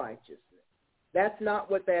unrighteousness. That's not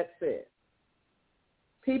what that says.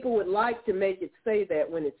 People would like to make it say that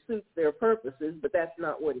when it suits their purposes, but that's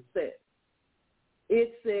not what it says.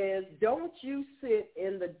 It says, don't you sit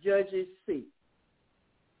in the judge's seat.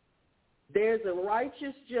 There's a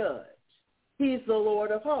righteous judge. He's the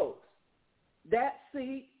Lord of hosts. That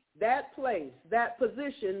seat, that place, that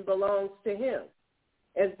position belongs to him.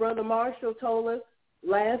 As Brother Marshall told us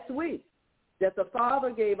last week, that the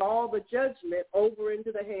Father gave all the judgment over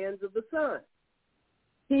into the hands of the Son.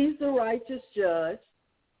 He's the righteous judge,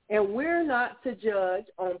 and we're not to judge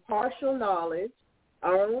on partial knowledge,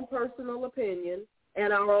 our own personal opinion,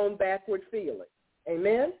 and our own backward feeling.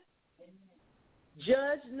 Amen?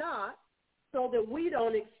 Judge not so that we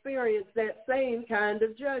don't experience that same kind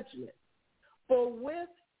of judgment. For with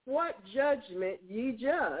what judgment ye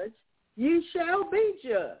judge, ye shall be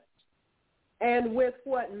judged. And with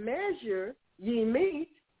what measure ye meet,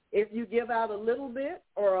 if you give out a little bit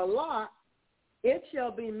or a lot, it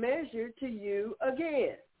shall be measured to you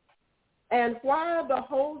again. And why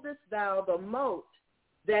beholdest thou the mote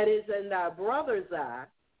that is in thy brother's eye,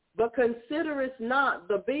 but considerest not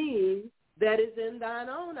the beam that is in thine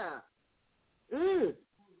own eye?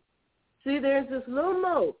 See, there's this little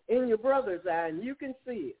mote in your brother's eye, and you can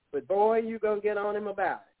see it. But, boy, you're going to get on him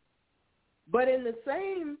about it. But at the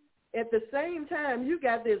same time, you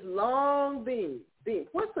got this long beam.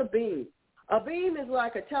 What's a beam? A beam is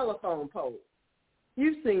like a telephone pole.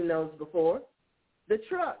 You've seen those before. The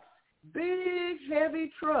trucks, big,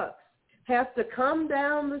 heavy trucks, have to come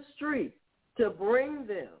down the street to bring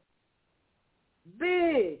them.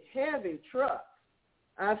 Big, heavy trucks.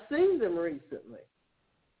 I've seen them recently.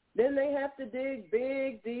 Then they have to dig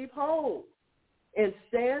big, deep holes and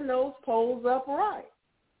stand those poles upright.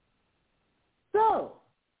 So,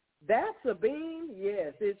 that's a beam?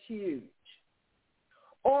 Yes, it's huge.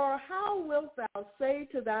 Or how wilt thou say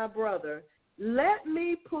to thy brother, let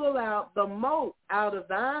me pull out the mote out of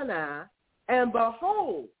thine eye, and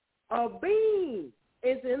behold, a beam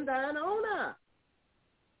is in thine own eye?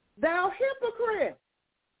 Thou hypocrite!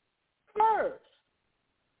 First,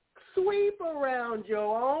 sweep around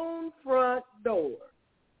your own front door.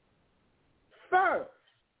 First,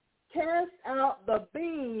 cast out the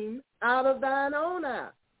beam out of thine own eye.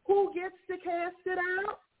 Who gets to cast it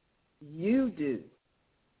out? You do.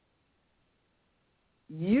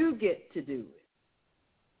 You get to do it.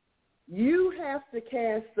 You have to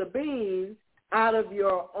cast the beam out of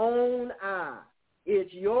your own eye.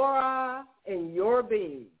 It's your eye and your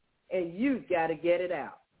beam, and you've got to get it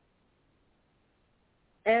out.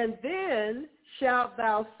 And then shalt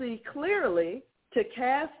thou see clearly to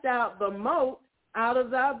cast out the mote out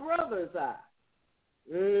of thy brother's eye.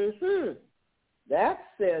 That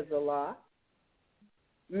says a lot.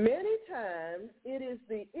 Many times it is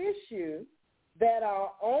the issue that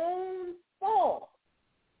our own faults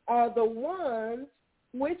are the ones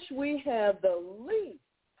which we have the least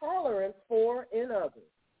tolerance for in others.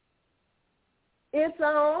 It's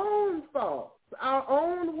our own faults, our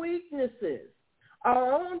own weaknesses,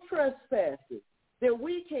 our own trespasses that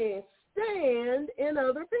we can't stand in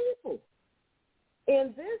other people.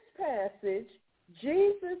 In this passage,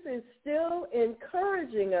 Jesus is still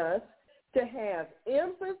encouraging us to have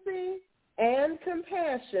empathy and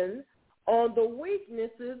compassion on the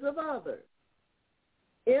weaknesses of others.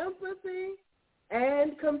 Empathy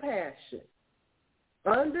and compassion.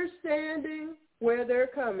 Understanding where they're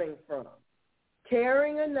coming from.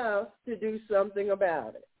 Caring enough to do something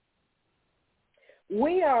about it.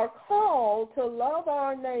 We are called to love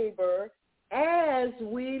our neighbor as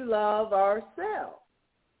we love ourselves.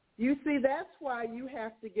 You see, that's why you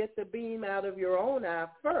have to get the beam out of your own eye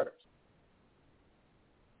first.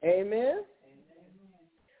 Amen?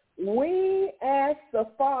 We ask the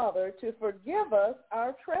Father to forgive us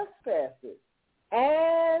our trespasses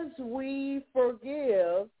as we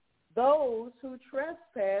forgive those who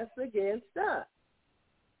trespass against us.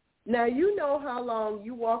 Now, you know how long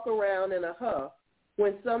you walk around in a huff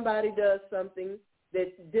when somebody does something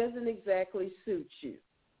that doesn't exactly suit you.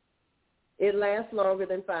 It lasts longer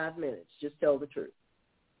than 5 minutes, just tell the truth.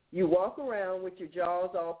 You walk around with your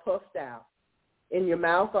jaws all puffed out and your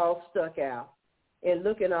mouth all stuck out and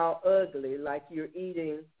looking all ugly like you're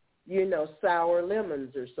eating, sour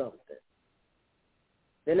lemons or something.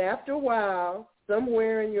 Then after a while,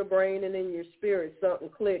 somewhere in your brain and in your spirit, something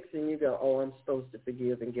clicks and you go, oh, I'm supposed to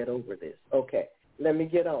forgive and get over this. Okay, let me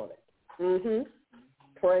get on it.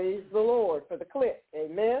 Praise the Lord for the click.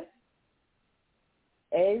 Amen?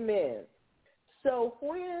 Amen. So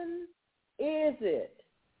when is it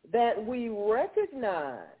that we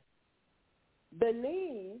recognize the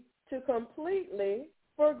need to completely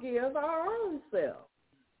forgive our own self?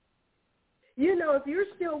 If you're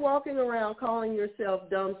still walking around calling yourself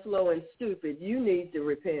dumb, slow, and stupid, you need to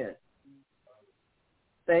repent.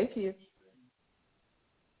 Thank you.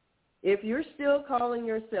 If you're still calling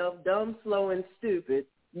yourself dumb, slow, and stupid,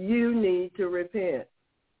 you need to repent.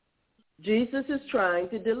 Jesus is trying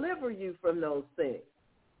to deliver you from those things.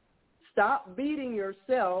 Stop beating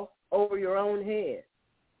yourself over your own head.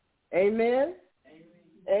 Amen?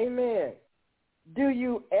 Amen. Do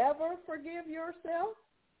you ever forgive yourself?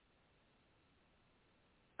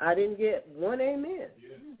 I didn't get one amen.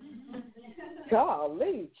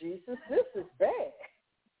 Golly, Jesus, this is bad.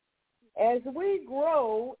 As we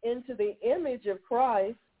grow into the image of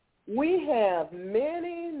Christ, we have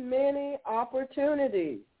many, many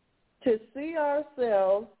opportunities to see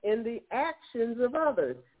ourselves in the actions of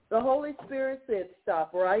others. The Holy Spirit said,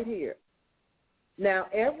 stop right here. Now,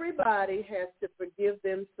 everybody has to forgive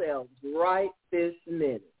themselves right this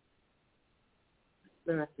minute.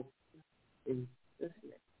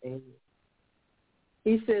 Amen.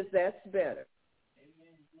 He says that's better.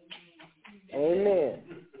 Amen.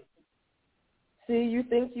 See, you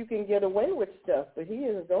think you can get away with stuff, but he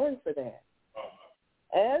isn't going for that.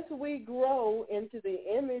 As we grow into the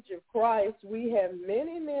image of Christ, we have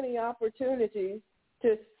many, many opportunities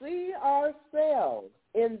to see ourselves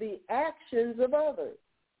in the actions of others.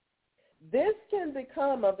 This can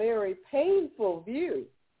become a very painful view,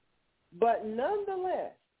 but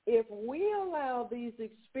nonetheless, if we allow these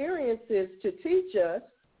experiences to teach us,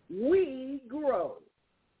 we grow.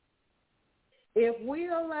 If we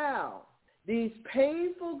allow these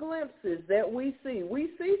painful glimpses that we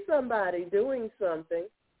see somebody doing something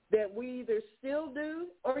that we either still do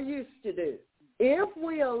or used to do. If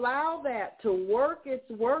we allow that to work its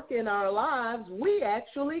work in our lives, we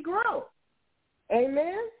actually grow.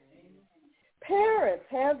 Amen? Parents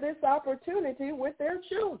have this opportunity with their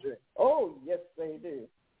children. Oh, yes, they do.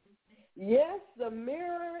 Yes, the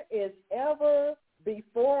mirror is ever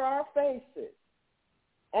before our faces.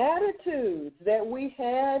 Attitudes that we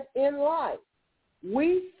had in life,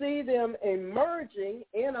 we see them emerging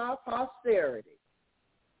in our posterity.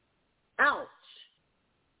 Ouch.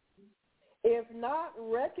 If not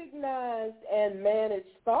recognized and managed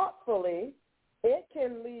thoughtfully, it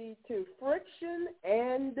can lead to friction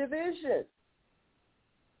and division.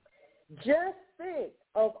 Just think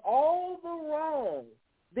of all the wrong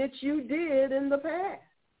that you did in the past.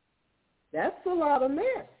 That's a lot of mess,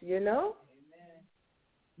 Amen.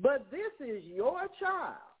 But this is your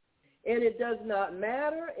child, and it does not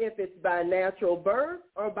matter if it's by natural birth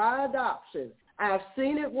or by adoption. I've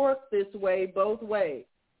seen it work this way both ways.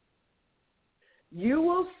 You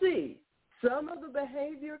will see some of the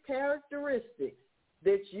behavior characteristics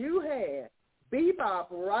that you had bebop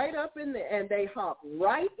right up in there, and they hop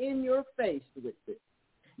right in your face with it.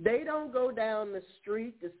 They don't go down the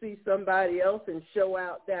street to see somebody else and show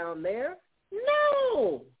out down there.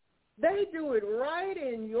 No, they do it right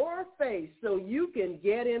in your face so you can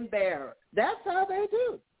get embarrassed. That's how they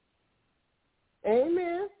do.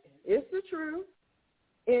 Amen. It's the truth.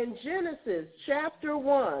 In Genesis chapter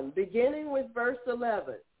 1, beginning with verse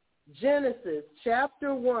 11, Genesis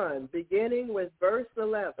chapter 1, beginning with verse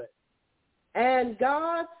 11, and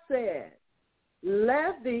God said,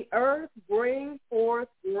 let the earth bring forth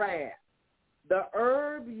grass, the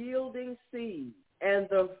herb yielding seed, and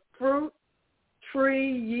the fruit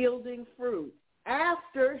tree yielding fruit,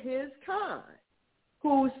 after his kind,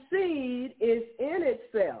 whose seed is in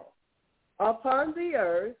itself upon the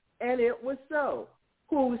earth, and it was so,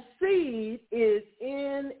 whose seed is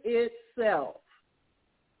in itself.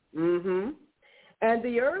 And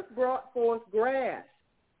the earth brought forth grass,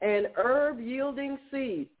 and herb yielding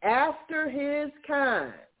seed, after his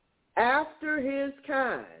kind,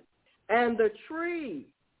 and the tree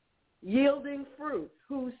yielding fruit,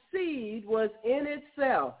 whose seed was in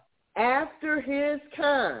itself, after his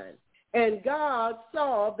kind. And God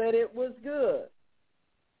saw that it was good.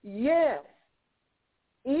 Yes,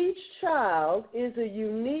 each child is a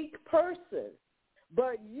unique person,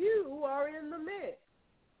 but you are in the mix.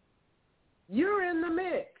 You're in the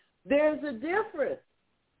mix. There's a difference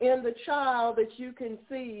in the child that you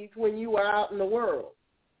conceived when you were out in the world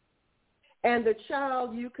and the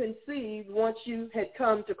child you conceived once you had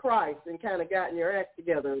come to Christ and kind of gotten your act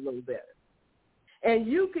together a little bit. And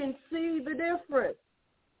you can see the difference.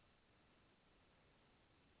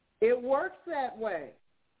 It works that way.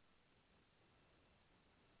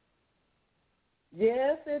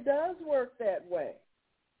 Yes, it does work that way.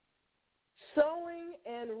 Sowing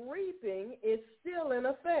and reaping is still in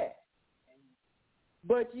effect.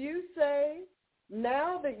 But you say,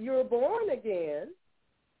 now that you're born again,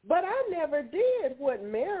 but I never did what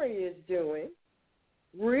Mary is doing.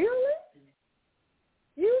 Really?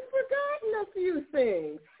 You've forgotten a few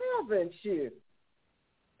things, haven't you?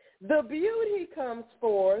 The beauty comes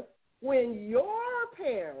forth when your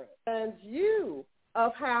parent and you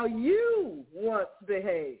of how you once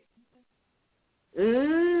behaved.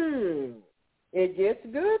 It gets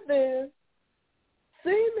good then.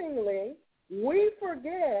 Seemingly, we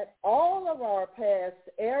forget all of our past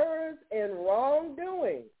errors and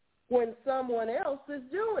wrongdoing when someone else is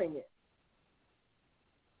doing it.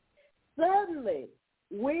 Suddenly,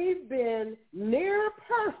 we've been near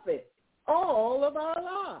perfect all of our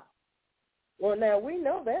lives. Well, now we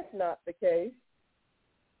know that's not the case.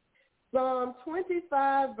 Psalm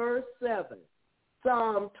 25, verse 7.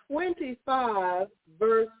 Psalm 25,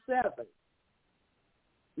 verse 7.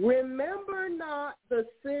 Remember not the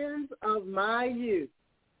sins of my youth,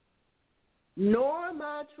 nor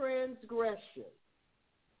my transgression.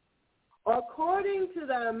 According to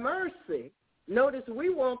thy mercy, notice we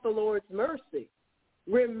want the Lord's mercy.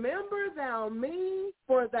 Remember thou me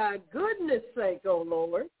for thy goodness' sake, O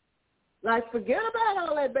Lord. Like, forget about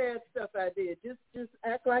all that bad stuff I did. Just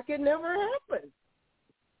act like it never happened.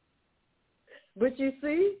 But you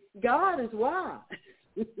see, God is wise.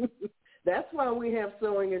 That's why we have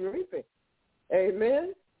sowing and reaping.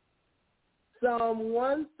 Amen. Psalm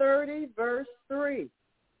 130, verse 3.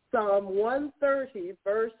 Psalm 130,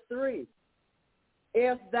 verse 3.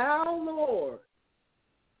 If thou, Lord,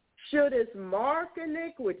 shouldest mark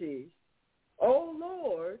iniquities, O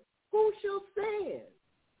Lord, who shall stand?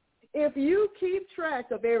 If you keep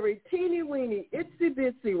track of every teeny-weeny,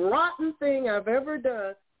 itsy-bitsy, rotten thing I've ever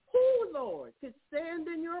done, who, Lord, could stand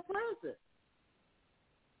in your presence?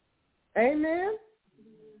 Amen?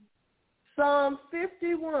 Psalm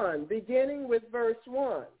 51, beginning with verse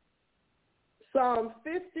 1. Psalm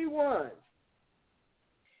 51,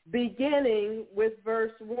 beginning with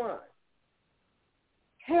verse 1.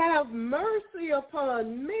 Have mercy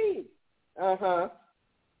upon me.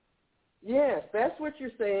 Yes, that's what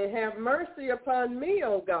you're saying. Have mercy upon me,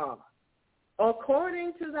 O God,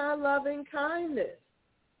 according to thy loving kindness,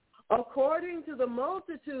 according to the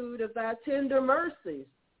multitude of thy tender mercies.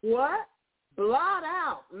 What? Blot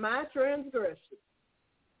out my transgression.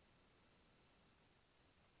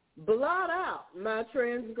 Blot out my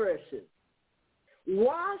transgression.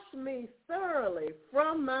 Wash me thoroughly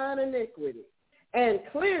from mine iniquity and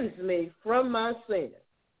cleanse me from my sin.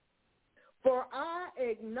 For I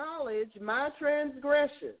acknowledge my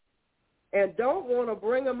transgression and don't want to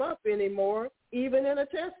bring them up anymore, even in a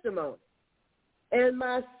testimony. And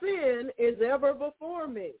my sin is ever before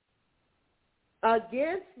me.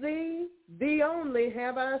 Against thee, thee only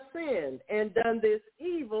have I sinned, and done this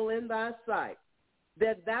evil in thy sight,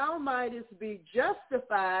 that thou mightest be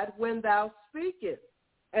justified when thou speakest,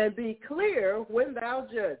 and be clear when thou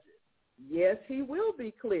judgest. Yes, he will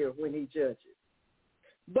be clear when he judges.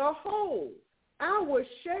 Behold, I was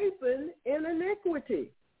shapen in iniquity,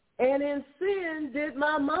 and in sin did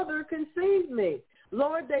my mother conceive me.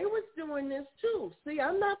 Lord, they was doing this too. See,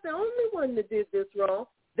 I'm not the only one that did this wrong.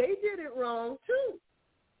 They did it wrong too.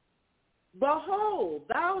 Behold,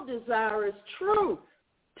 thou desirest truth,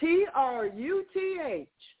 Truth,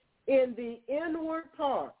 in the inward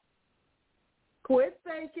part. Quit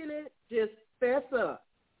faking it, just fess up.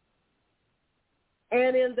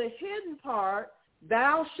 And in the hidden part,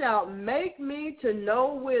 thou shalt make me to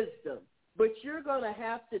know wisdom, but you're going to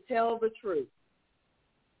have to tell the truth.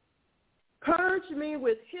 Purge me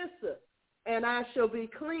with hyssop, and I shall be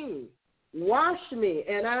clean. Wash me,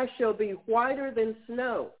 and I shall be whiter than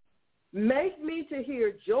snow. Make me to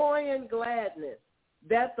hear joy and gladness,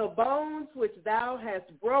 that the bones which thou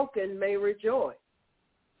hast broken may rejoice.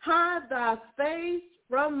 Hide thy face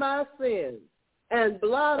from my sins, and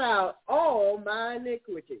blot out all my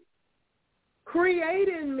iniquities. Create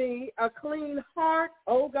in me a clean heart,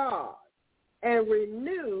 O God, and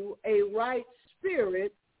renew a right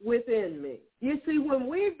spirit within me. You see, when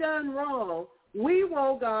we've done wrong, we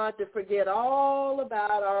want God to forget all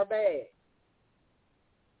about our bad.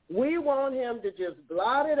 We want him to just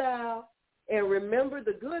blot it out and remember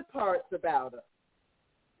the good parts about us.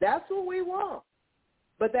 That's what we want.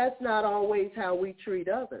 But that's not always how we treat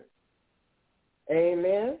others.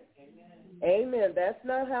 Amen? Amen. That's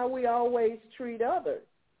not how we always treat others.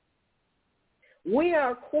 We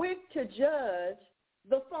are quick to judge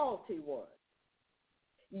the faulty one.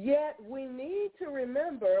 Yet we need to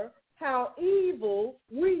remember how evil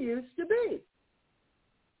we used to be.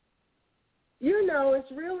 You know,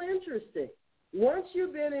 it's real interesting. Once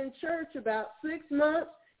you've been in church about 6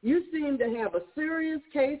 months, you seem to have a serious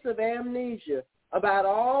case of amnesia about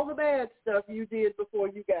all the bad stuff you did before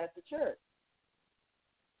you got to church.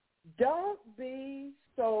 Don't be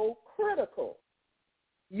so critical.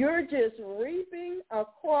 You're just reaping a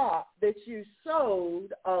crop that you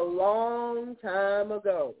sowed a long time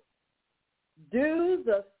ago. Do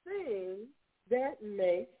the thing that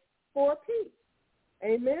makes for peace.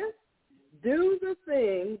 Amen? Do the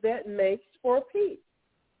thing that makes for peace.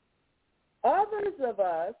 Others of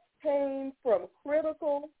us came from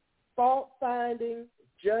critical, fault-finding,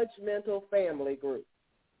 judgmental family groups.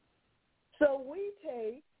 So we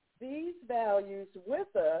take these values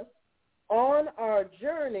with us on our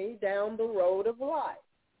journey down the road of life.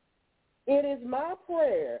 It is my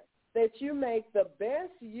prayer that you make the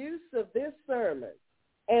best use of this sermon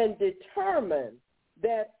and determine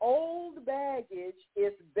that old baggage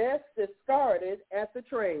is best discarded at the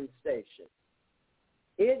train station.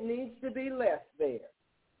 It needs to be left there.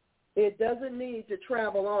 It doesn't need to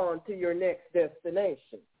travel on to your next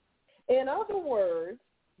destination. In other words,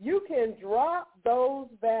 you can drop those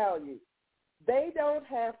values. They don't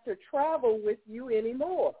have to travel with you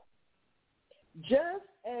anymore. Just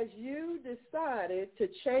as you decided to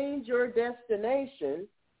change your destination,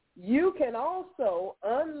 you can also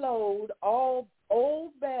unload all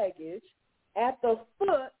old baggage at the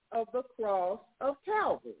foot of the cross of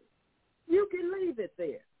Calvary. You can leave it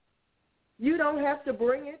there. You don't have to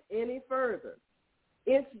bring it any further.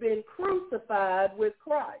 It's been crucified with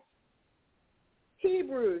Christ.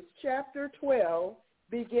 Hebrews chapter 12,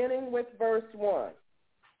 beginning with verse 1.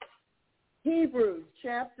 Hebrews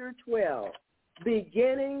chapter 12,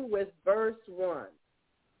 beginning with verse 1.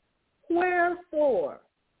 Wherefore,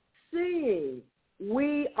 seeing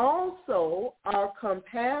we also are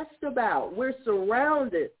compassed about, we're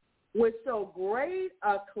surrounded with so great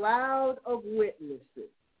a cloud of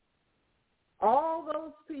witnesses. All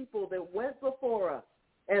those people that went before us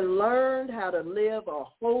and learned how to live a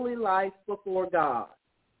holy life before God.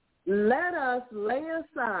 Let us lay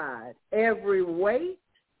aside every weight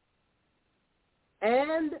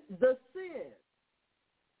and the sin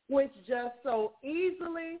which just so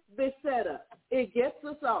easily beset us. It gets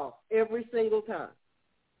us off every single time.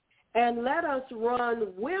 And let us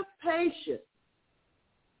run with patience,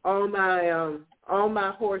 all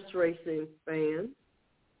my horse racing fans,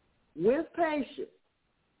 with patience,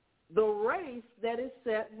 the race that is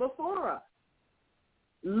set before us,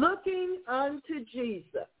 looking unto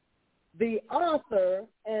Jesus, the author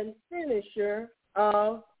and finisher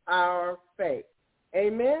of our faith.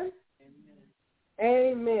 Amen?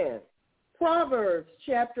 Amen. Proverbs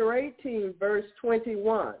chapter 18, verse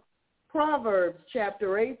 21. Proverbs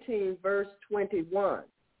chapter 18, verse 21.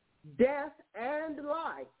 Death and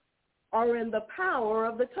life are in the power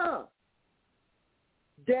of the tongue.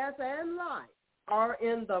 Death and life are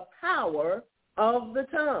in the power of the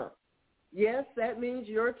tongue. Yes, that means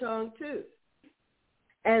your tongue too.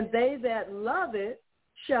 And they that love it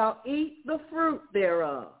shall eat the fruit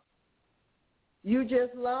thereof. You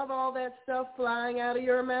just love all that stuff flying out of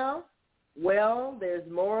your mouth? Well, there's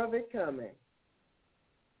more of it coming.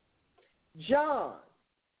 John,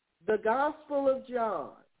 the Gospel of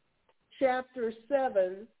John, chapter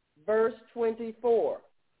 7, verse 24.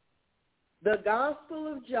 The Gospel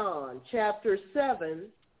of John, chapter 7,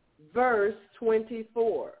 verse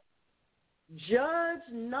 24. Judge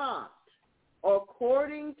not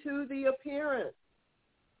according to the appearance,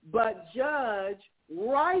 but judge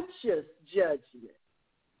righteous judgment.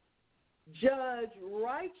 Judge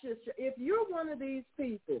righteous. If you're one of these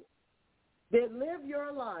people that live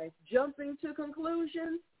your life jumping to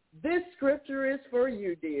conclusions, this scripture is for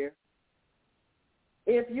you, dear.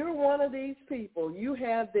 If you're one of these people, you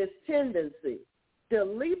have this tendency to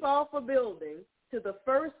leap off a building to the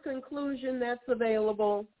first conclusion that's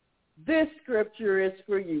available. This scripture is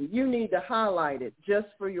for you. You need to highlight it just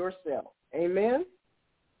for yourself. Amen?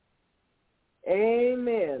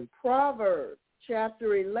 Amen. Proverbs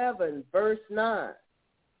chapter 11, verse 9.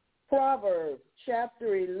 Proverbs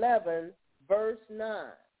chapter 11, verse 9.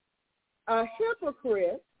 A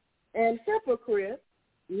hypocrite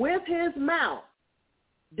with his mouth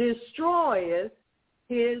destroyeth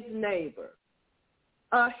his neighbor.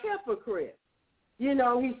 A hypocrite. You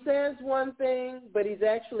know, he says one thing, but he's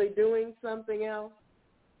actually doing something else.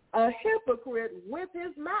 A hypocrite with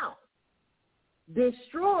his mouth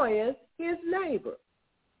destroyeth his neighbor.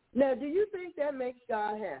 Now, do you think that makes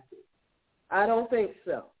God happy? I don't think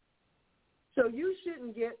so. So you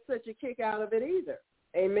shouldn't get such a kick out of it either.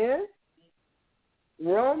 Amen?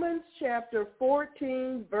 Romans chapter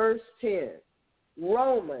 14, verse 10.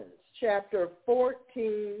 Romans chapter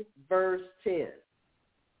 14, verse 10.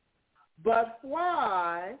 But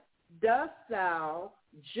why dost thou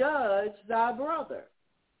judge thy brother?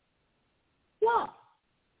 Why?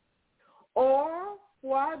 Or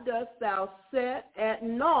why dost thou set at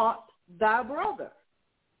naught thy brother?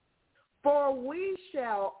 For we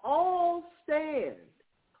shall all stand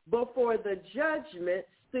before the judgment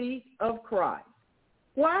seat of Christ.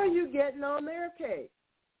 Why are you getting on their case?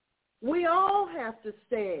 We all have to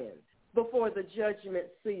stand before the judgment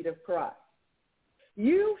seat of Christ.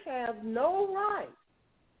 You have no right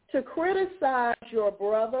to criticize your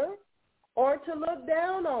brother or to look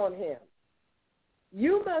down on him.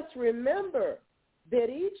 You must remember that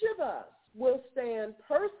each of us will stand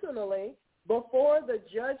personally before the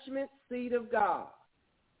judgment seat of God.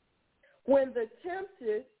 When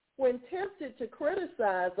tempted to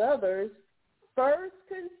criticize others, first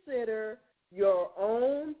consider your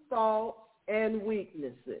own faults and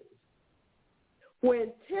weaknesses.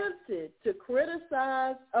 When tempted to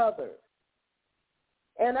criticize others,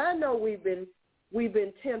 and I know we've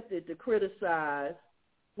been tempted to criticize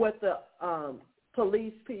what the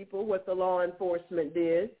police people, what the law enforcement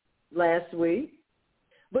did last week,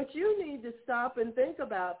 but you need to stop and think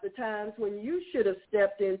about the times when you should have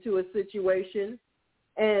stepped into a situation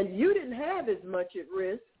and you didn't have as much at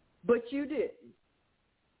risk, but you didn't.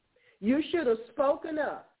 You should have spoken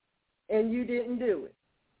up, and you didn't do it.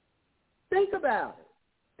 Think about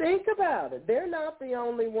it. Think about it. They're not the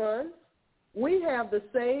only ones. We have the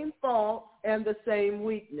same faults and the same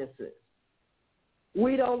weaknesses.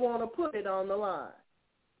 We don't want to put it on the line.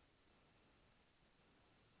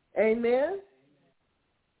 Amen?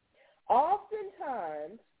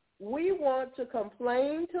 Oftentimes, we want to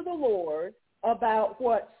complain to the Lord about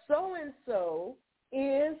what so-and-so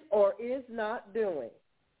is or is not doing.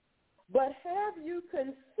 But have you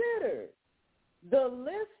considered the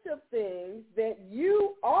list of things that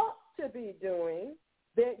you ought to be doing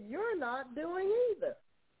that you're not doing either?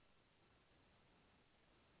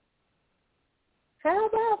 How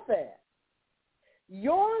about that?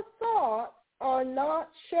 Your thoughts are not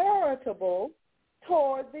charitable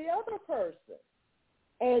toward the other person,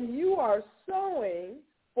 and you are sowing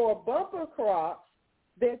for bumper crops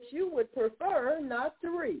that you would prefer not to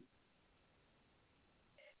reap.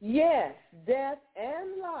 Yes, death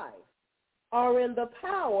and life are in the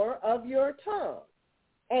power of your tongue,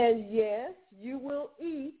 and yes, you will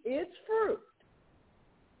eat its fruit.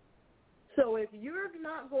 So if you're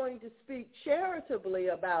not going to speak charitably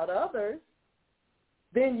about others,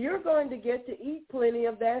 then you're going to get to eat plenty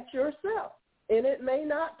of that yourself, and it may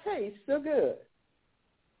not taste so good.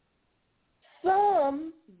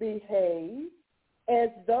 Some behave as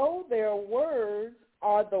though their words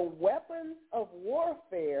are the weapons of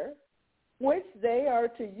warfare which they are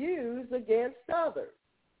to use against others.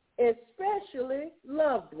 especially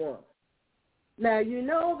loved ones. Now, you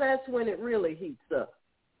know that's when it really heats up.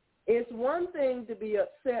 It's one thing to be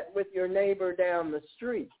upset with your neighbor down the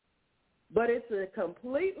street, but it's a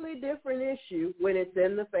completely different issue when it's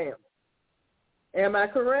in the family. Am I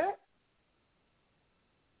correct?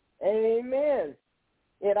 Amen.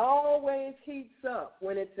 It always heats up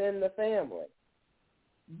when it's in the family.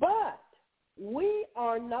 But we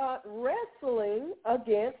are not wrestling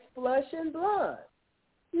against flesh and blood.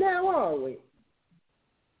 Now, are we?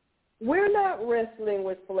 We're not wrestling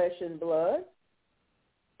with flesh and blood.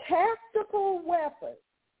 Tactical weapons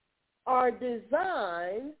are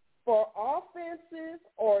designed for offensive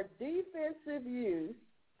or defensive use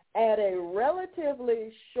at a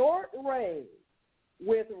relatively short range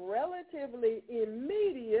with relatively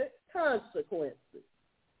immediate consequences.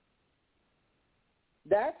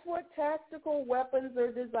 That's what tactical weapons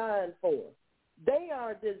are designed for. They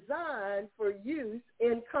are designed for use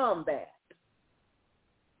in combat.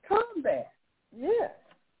 Combat, yes.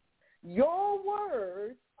 Your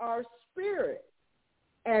words are spirit,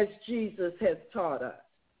 as Jesus has taught us.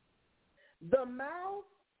 The mouth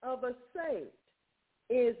of a saint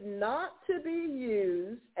is not to be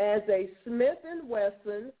used as a Smith &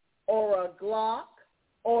 Wesson or a Glock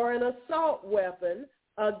or an assault weapon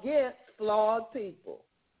against flawed people.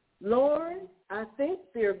 Lord, I think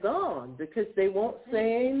they're gone because they won't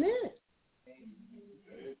say amen.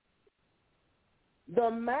 The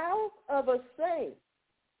mouth of a saint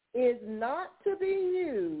is not to be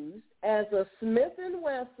used as a Smith &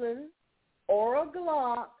 Wesson or a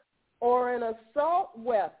Glock or an assault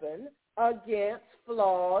weapon against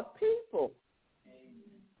flawed people.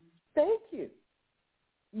 Thank you.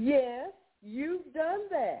 Yes, you've done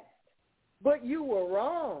that, but you were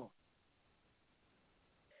wrong.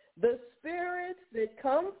 The spirits that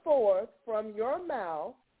come forth from your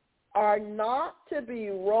mouth are not to be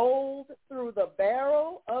rolled through the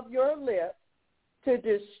barrel of your lips to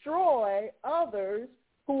destroy others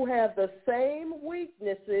who have the same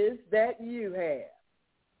weaknesses that you have.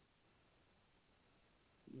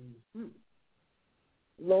 Mm-hmm.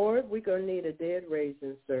 Lord, we're going to need a dead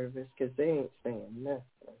raising service because they ain't saying nothing.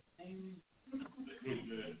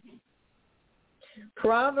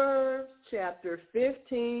 Proverbs chapter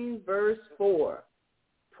 15, verse 4.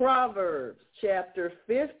 Proverbs chapter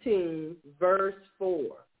 15, verse 4.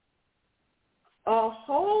 A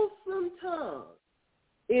wholesome tongue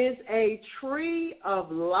is a tree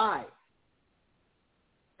of life.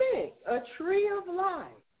 Think, a tree of life.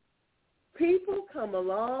 People come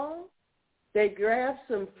along, they grab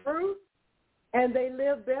some fruit, and they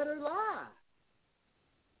live better lives.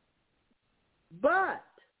 But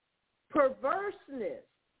perverseness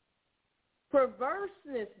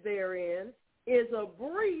therein is a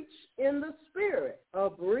breach in the spirit. A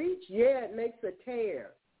breach, yeah, it makes a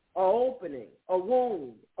tear, an opening, a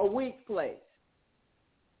wound, a weak place.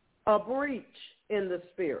 A breach in the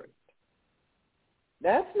spirit.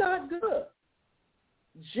 That's not good.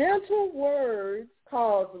 Gentle words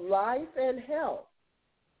cause life and health.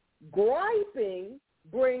 Griping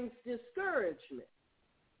brings discouragement.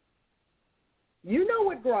 You know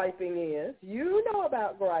what griping is. You know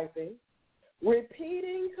about griping.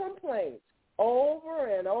 Repeating complaints over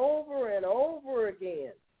and over and over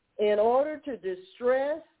again in order to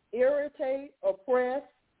distress, irritate, oppress,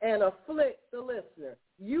 and afflict the listener.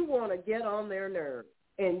 You want to get on their nerves,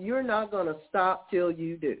 and you're not going to stop till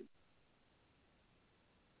you do.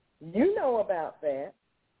 You know about that.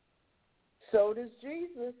 So does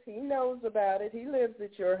Jesus. He knows about it. He lives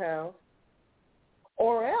at your house.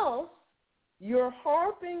 Or else you're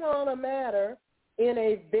harping on a matter in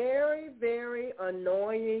a very, very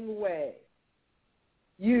annoying way.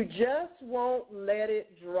 You just won't let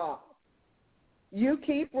it drop. You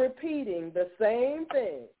keep repeating the same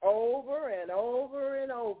thing over and over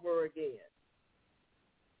and over again.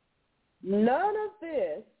 None of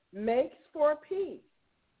this makes for peace,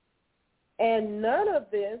 and none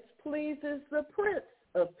of this pleases the Prince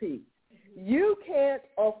of Peace. You can't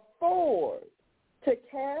afford to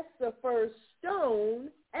cast the first stone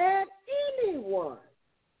at anyone.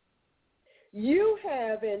 You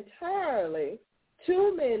have entirely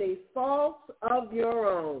too many faults of your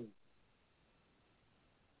own.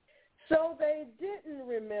 So they didn't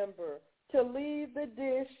remember to leave the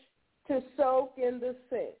dish to soak in the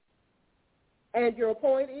sink. And your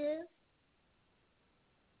point is,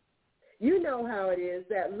 you know how it is,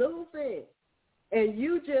 that little thing, and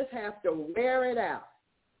you just have to wear it out.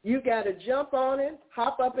 You got to jump on it,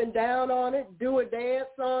 hop up and down on it, do a dance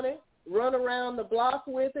on it, run around the block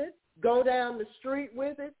with it, go down the street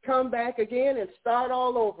with it, come back again and start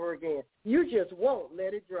all over again. You just won't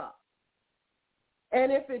let it drop.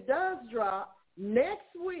 And if it does drop, next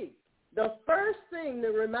week, the first thing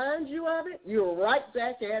that reminds you of it, you're right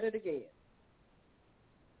back at it again.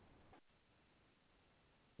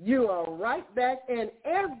 You are right back, and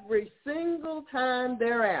every single time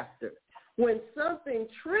thereafter, when something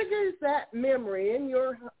triggers that memory in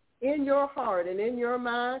your heart and in your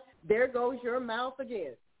mind, there goes your mouth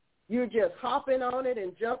again. You're just hopping on it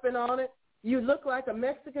and jumping on it. You look like a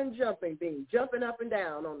Mexican jumping bean, jumping up and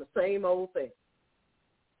down on the same old thing.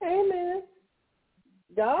 Amen.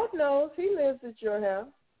 God knows he lives at your house.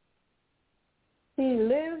 He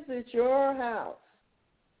lives at your house.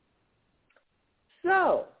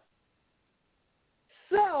 So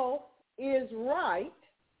is right,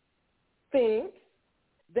 thinks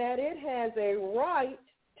that it has a right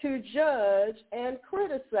to judge and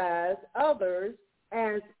criticize others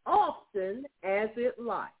as often as it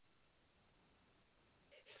likes.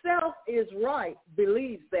 Self is right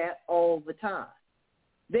believes that all the time.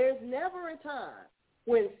 There's never a time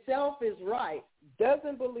when self is right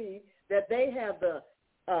doesn't believe that they have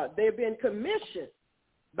they've been commissioned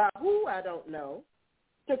by who I don't know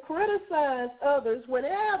to criticize others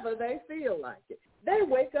whenever they feel like it. They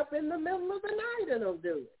wake up in the middle of the night and they'll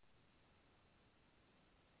do it.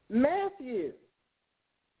 Matthew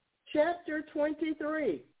chapter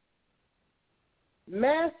 23.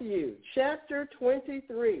 Matthew chapter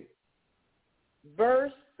 23,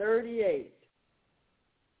 verse 38.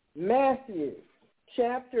 Matthew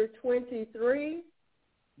chapter 23,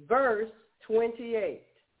 verse 28.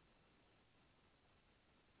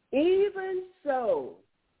 Even so,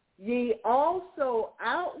 ye also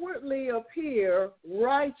outwardly appear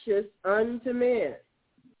righteous unto men.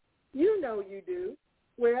 You know you do.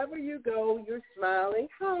 Wherever you go, you're smiling,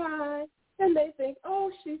 hi, and they think,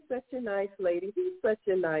 oh, she's such a nice lady. He's such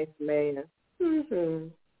a nice man. Mm-hmm.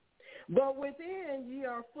 But within, ye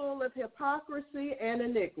are full of hypocrisy and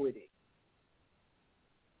iniquity.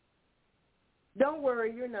 Don't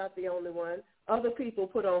worry, you're not the only one. Other people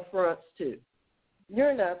put on fronts too.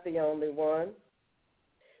 You're not the only one.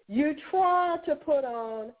 You try to put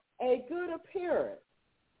on a good appearance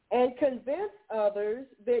and convince others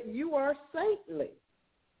that you are saintly.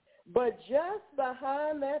 But just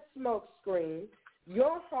behind that smoke screen,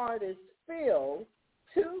 your heart is filled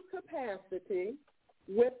to capacity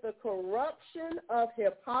with the corruption of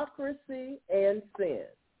hypocrisy and sin.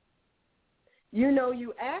 You know,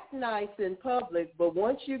 you act nice in public, but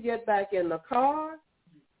once you get back in the car,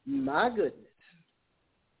 my goodness.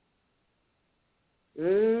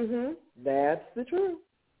 That's the truth.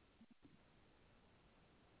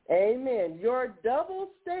 Amen. Your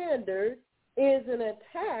double standard is an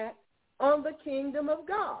attack on the kingdom of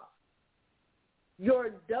God.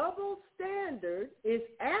 Your double standard is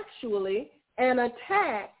actually an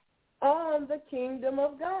attack on the kingdom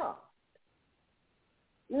of God.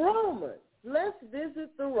 Romans. Let's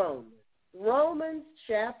visit the Romans. Romans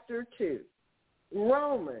chapter 2.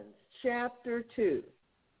 Romans chapter 2,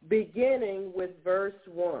 beginning with verse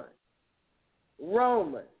 1.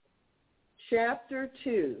 Romans chapter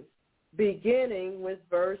 2, beginning with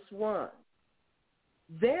verse 1.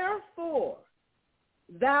 Therefore,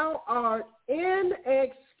 thou art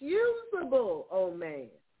inexcusable, O man.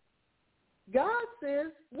 God says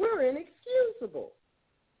we're inexcusable.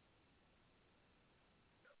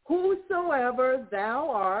 Whosoever thou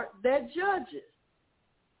art that judgest.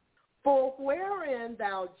 For wherein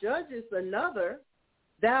thou judgest another,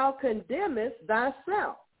 thou condemnest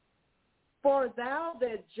thyself. For thou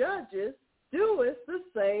that judgest doest the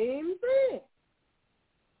same thing.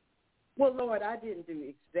 Well, Lord, I didn't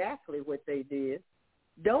do exactly what they did.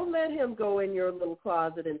 Don't let him go in your little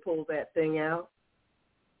closet and pull that thing out.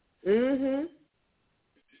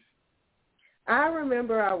 I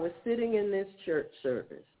remember I was sitting in this church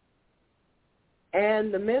service,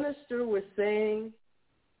 and the minister was saying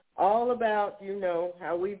all about, you know,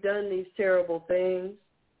 how we've done these terrible things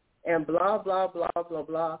and blah, blah, blah, blah,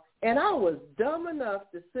 blah. And I was dumb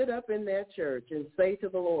enough to sit up in that church and say to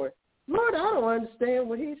the Lord, Lord, I don't understand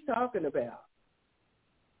what he's talking about.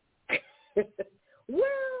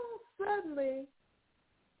 Well, suddenly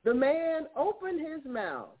the man opened his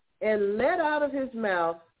mouth and let out of his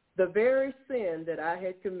mouth the very sin that I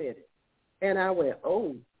had committed. And I went,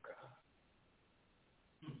 oh,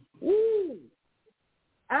 God. Ooh.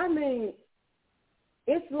 I mean,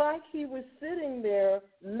 it's like he was sitting there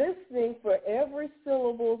listening for every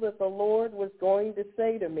syllable that the Lord was going to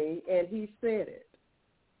say to me, and he said it.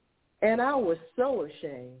 And I was so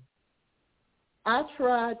ashamed. I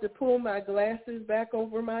tried to pull my glasses back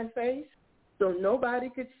over my face so nobody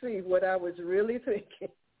could see what I was really thinking.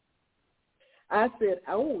 I said,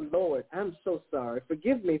 oh, Lord, I'm so sorry.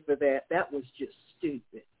 Forgive me for that. That was just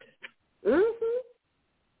stupid.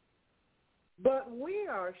 But we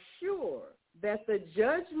are sure that the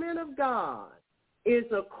judgment of God is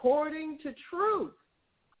according to truth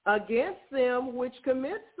against them which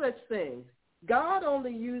commit such things. God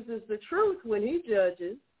only uses the truth when he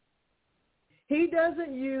judges. He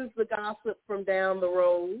doesn't use the gossip from down the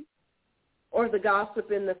road or the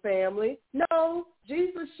gossip in the family. No,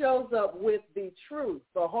 Jesus shows up with the truth,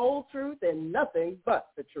 the whole truth, and nothing but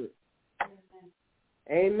the truth.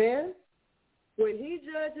 Amen? When he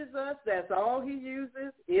judges us, that's all he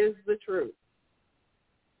uses is the truth.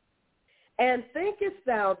 And thinkest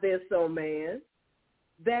thou this, O man,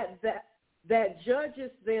 that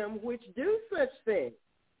judgest them which do such things,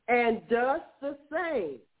 and dost the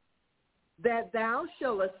same, that thou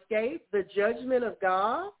shalt escape the judgment of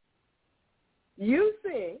God? You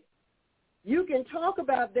think you can talk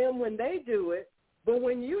about them when they do it, but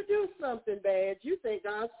when you do something bad, you think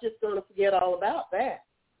God's just going to forget all about that.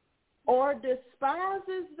 Or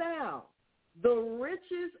despises thou the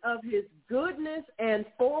riches of his goodness and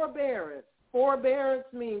forbearance? Forbearance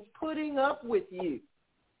means putting up with you.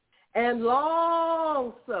 And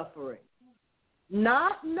long-suffering,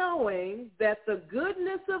 not knowing that the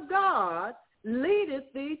goodness of God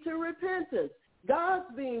leadeth thee to repentance. God's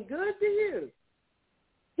being good to you.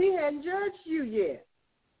 He hadn't judged you yet.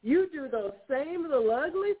 You do those same little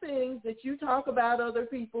ugly things that you talk about other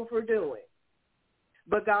people for doing.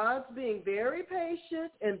 But God's being very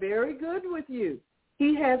patient and very good with you.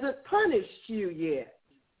 He hasn't punished you yet.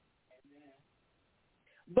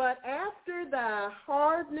 But after thy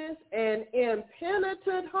hardness and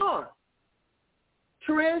impenitent heart,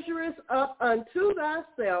 treasurest up unto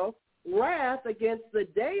thyself wrath against the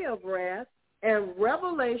day of wrath and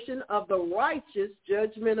revelation of the righteous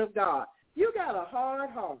judgment of God. You got a hard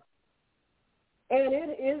heart, and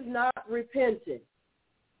it is not repenting.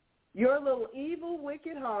 Your little evil,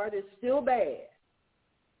 wicked heart is still bad,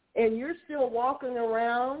 and you're still walking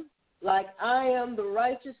around like I am the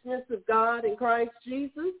righteousness of God in Christ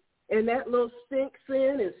Jesus, and that little stink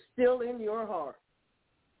sin is still in your heart.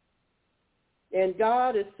 And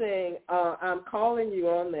God is saying, I'm calling you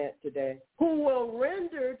on that today. Who will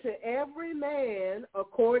render to every man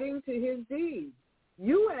according to his deeds.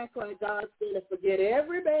 You act like God's going to forget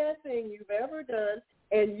every bad thing you've ever done,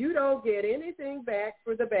 and you don't get anything back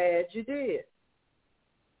for the bad you did.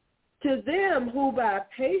 To them who by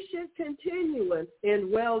patient continuance in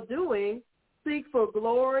well-doing seek for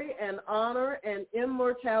glory and honor and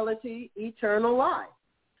immortality, eternal life.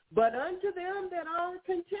 But unto them that are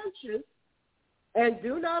contentious and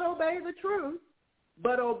do not obey the truth,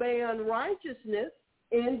 but obey unrighteousness,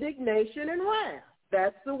 indignation, and wrath.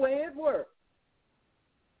 That's the way it works.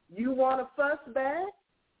 You want to fuss back?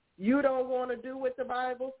 You don't want to do what the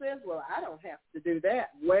Bible says? Well, I don't have to do that.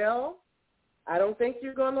 Well, I don't think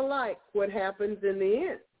you're going to like what happens in the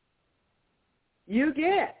end. You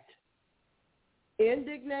get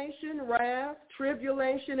indignation, wrath,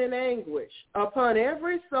 tribulation, and anguish upon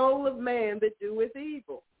every soul of man that doeth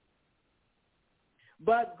evil.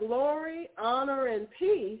 But glory, honor, and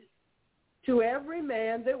peace to every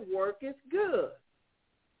man that worketh good.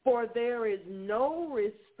 For there is no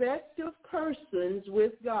respect of persons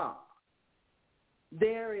with God.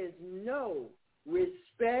 There is no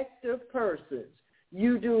respect of persons.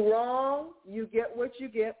 You do wrong, you get what you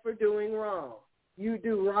get for doing wrong. You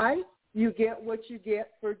do right, you get what you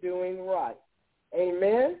get for doing right.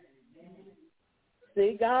 Amen?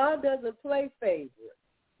 See, God doesn't play favorites.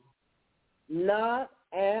 Not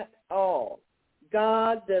at all.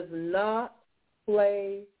 God does not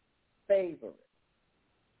play favorites.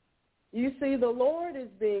 You see, the Lord is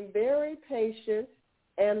being very patient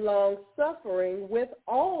and long-suffering with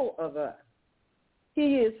all of us.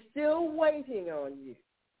 He is still waiting on you.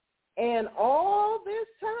 And all this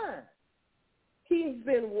time, he's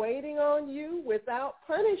been waiting on you without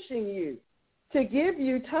punishing you to give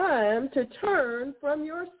you time to turn from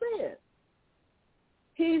your sin.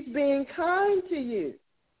 He's being kind to you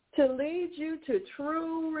to lead you to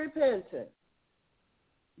true repentance.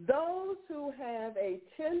 Those who have a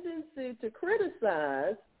tendency to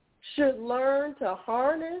criticize should learn to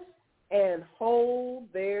harness and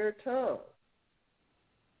hold their tongue.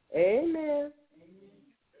 Amen.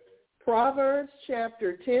 Proverbs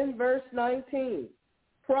chapter 10, verse 19.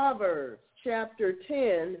 Proverbs chapter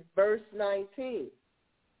 10, verse 19.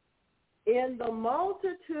 In the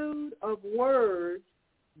multitude of words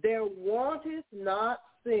there wanteth not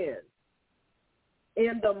sin.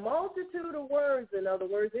 In the multitude of words, in other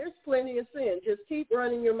words, there's plenty of sin. Just keep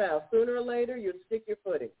running your mouth. Sooner or later, you'll stick your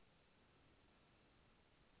foot in.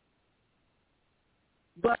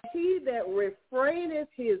 But he that refraineth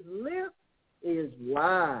his lips is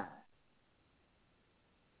wise.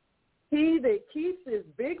 He that keeps his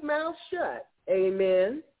big mouth shut,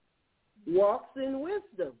 amen, walks in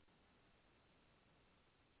wisdom.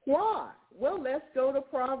 Why? Well, let's go to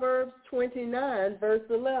Proverbs 29, verse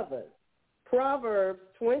 11. Proverbs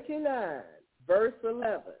 29, verse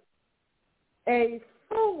 11. A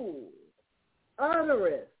fool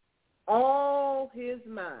honoreth all his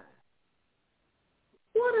mind.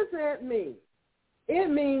 What does that mean? It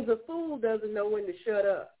means a fool doesn't know when to shut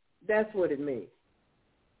up. That's what it means.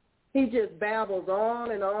 He just babbles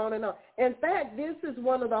on and on and on. In fact, this is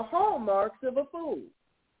one of the hallmarks of a fool.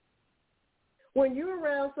 When you're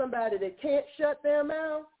around somebody that can't shut their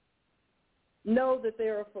mouth, know that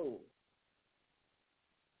they're a fool.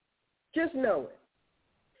 Just know it.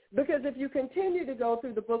 Because if you continue to go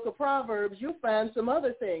through the book of Proverbs, you'll find some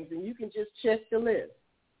other things, and you can just check the list.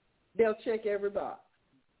 They'll check every box.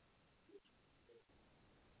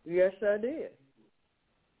 Yes, I did.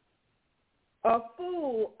 A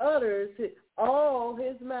fool utters all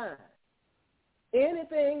his mind.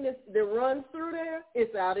 Anything that runs through there,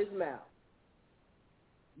 it's out his mouth.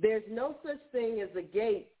 There's no such thing as a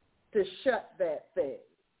gate to shut that thing.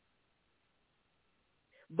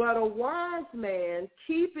 But a wise man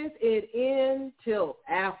keepeth it in till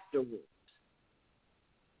afterwards.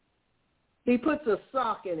 He puts a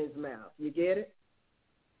sock in his mouth. You get it?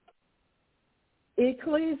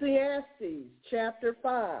 Ecclesiastes chapter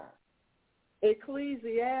 5.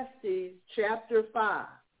 Ecclesiastes chapter 5.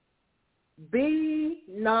 Be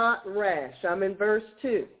not rash. I'm in verse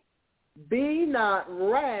 2. Be not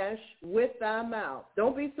rash with thy mouth.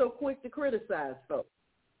 Don't be so quick to criticize folks.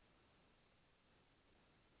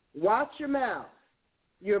 Watch your mouth.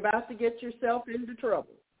 You're about to get yourself into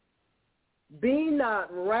trouble. Be not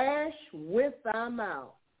rash with thy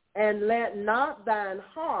mouth, and let not thine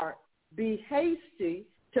heart be hasty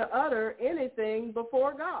to utter anything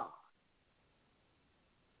before God.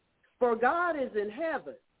 For God is in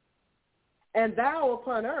heaven, and thou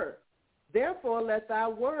upon earth. Therefore let thy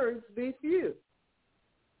words be few.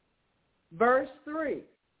 Verse 3,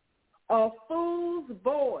 a fool's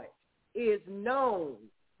voice is known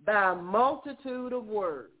by a multitude of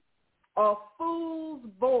words. A fool's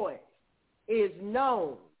voice is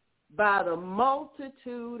known by the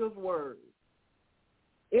multitude of words.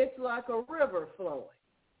 It's like a river flowing.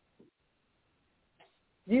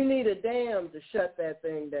 You need a dam to shut that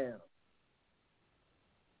thing down.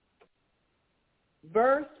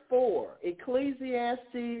 Verse 4,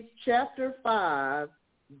 Ecclesiastes chapter 5,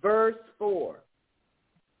 verse 4.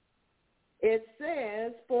 It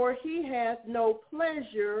says, for he hath no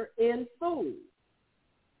pleasure in food.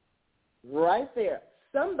 Right there.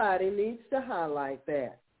 Somebody needs to highlight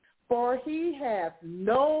that. For he hath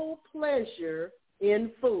no pleasure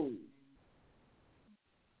in food.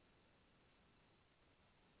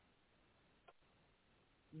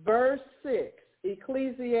 Verse 6,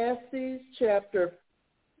 Ecclesiastes chapter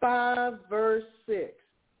 5, verse 6.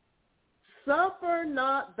 Suffer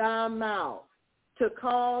not thy mouth to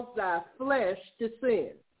cause thy flesh to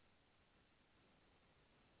sin.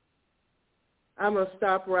 I'm going to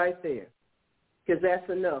stop right there because that's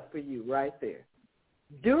enough for you right there.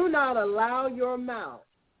 Do not allow your mouth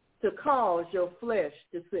to cause your flesh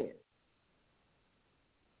to sin.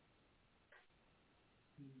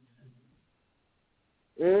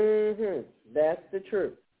 That's the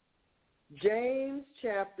truth. James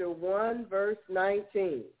chapter 1, verse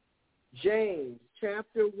 19. James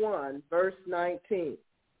chapter 1, verse 19.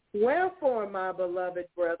 Wherefore, my beloved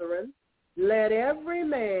brethren, let every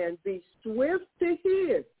man be swift to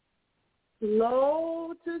hear,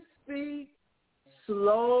 slow to speak,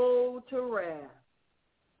 slow to wrath.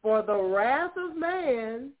 For the wrath of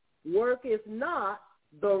man worketh not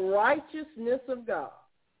the righteousness of God.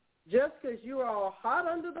 Just because you're all hot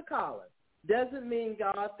under the collar doesn't mean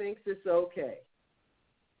God thinks it's okay.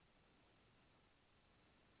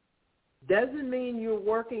 Doesn't mean you're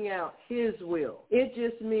working out his will. It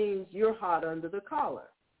just means you're hot under the collar.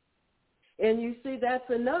 And you see, that's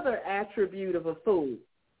another attribute of a fool.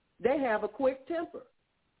 They have a quick temper.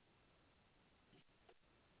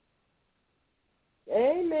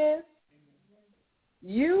 Amen.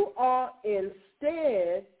 You ought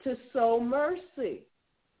instead to sow mercy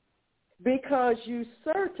because you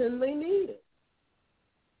certainly need it.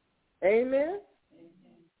 Amen.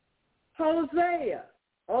 Hosea,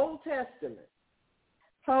 Old Testament.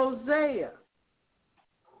 Hosea,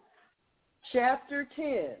 chapter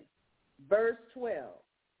 10, verse 12.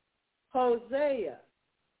 Hosea,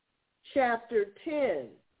 chapter 10,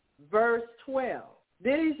 verse 12.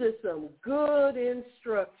 These are some good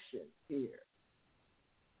instructions here.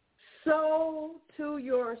 sow to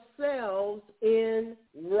yourselves in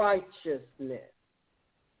righteousness.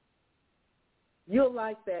 You'll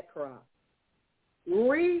like that crop.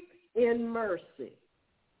 Reap in mercy.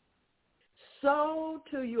 Sow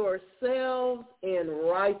to yourselves in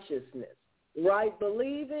righteousness. Right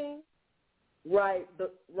believing, right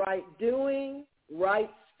doing, right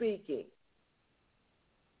speaking.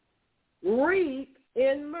 Reap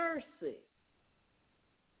in mercy.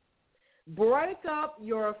 Break up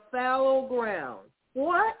your fallow ground.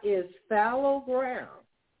 What is fallow ground?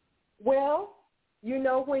 Well, you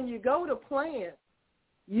know, when you go to plant,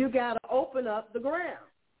 you got to open up the ground.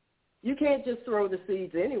 You can't just throw the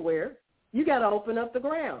seeds anywhere. You got to open up the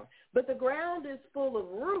ground. But the ground is full of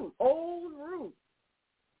roots, old roots,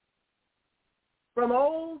 from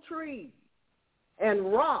old trees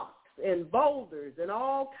and rocks and boulders and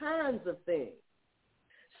all kinds of things.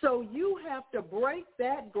 So you have to break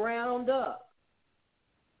that ground up.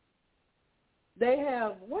 They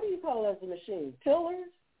have, what do you call those machines? Tillers?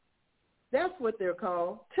 That's what they're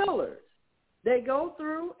called, tillers. They go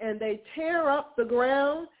through and they tear up the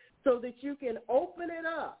ground so that you can open it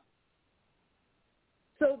up,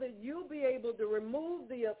 so that you'll be able to remove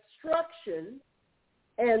the obstruction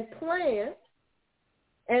and plant,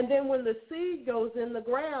 and then when the seed goes in the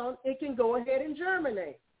ground, it can go ahead and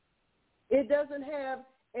germinate. It doesn't have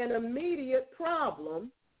an immediate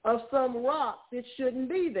problem of some rock that shouldn't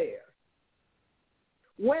be there.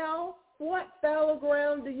 Well, what fallow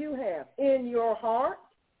ground do you have? In your heart?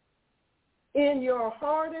 In your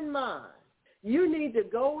heart and mind. You need to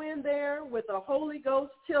go in there with a Holy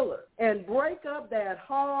Ghost tiller and break up that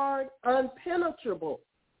hard, unpenetrable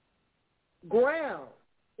ground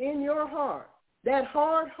in your heart, that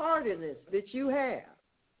hard-heartedness that you have.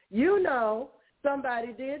 You know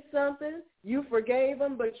somebody did something, you forgave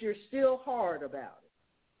them, but you're still hard about it.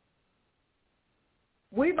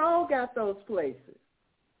 We've all got those places.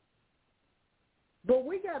 But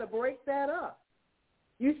we got to break that up.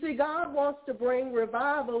 You see, God wants to bring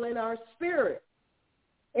revival in our spirit,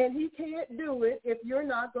 and he can't do it if you're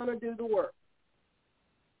not going to do the work.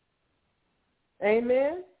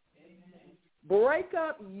 Amen? Amen. Break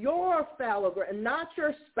up your fallow ground, not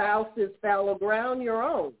your spouse's fallow ground, your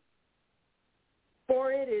own.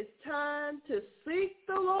 For it is time to seek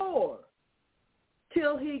the Lord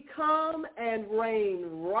till he come and rain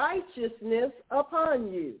righteousness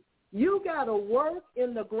upon you. You got to work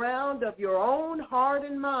in the ground of your own heart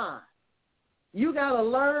and mind. You got to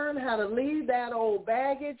learn how to leave that old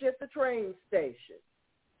baggage at the train station.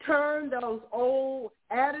 Turn those old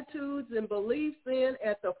attitudes and beliefs in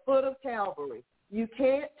at the foot of Calvary. You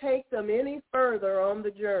can't take them any further on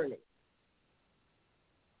the journey.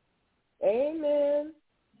 Amen.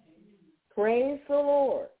 Praise the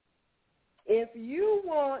Lord. If you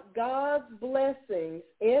want God's blessings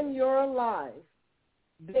in your life,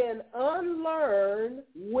 then unlearn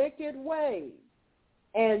wicked ways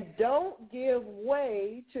and don't give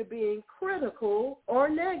way to being critical or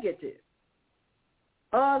negative.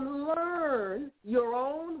 Unlearn your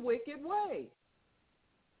own wicked ways.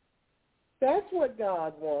 That's what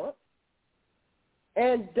God wants.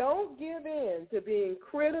 And don't give in to being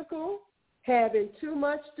critical, having too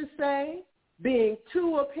much to say, being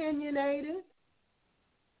too opinionated.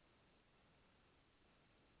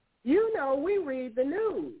 You know, we read the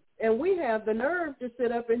news, and we have the nerve to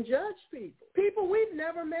sit up and judge people. People we've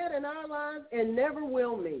never met in our lives and never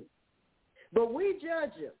will meet. But we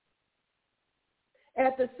judge them.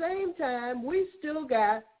 At the same time, we still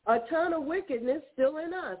got a ton of wickedness still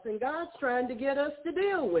in us, and God's trying to get us to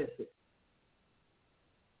deal with it.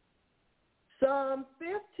 Psalm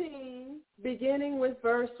 15, beginning with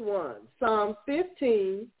verse 1. Psalm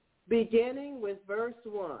 15, beginning with verse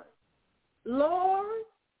 1. Lord,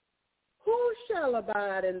 who shall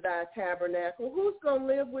abide in thy tabernacle? Who's going to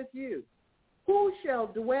live with you? Who shall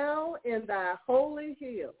dwell in thy holy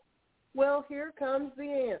hill? Well, here comes the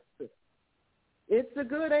answer. It's a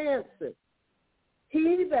good answer.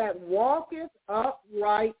 He that walketh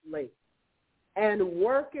uprightly and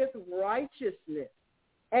worketh righteousness,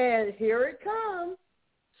 and here it comes,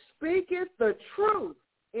 speaketh the truth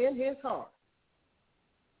in his heart.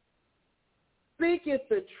 Speaketh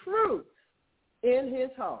the truth in his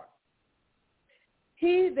heart.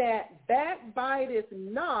 He that backbiteth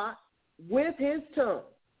not with his tongue.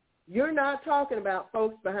 You're not talking about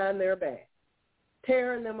folks behind their back,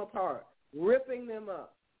 tearing them apart, ripping them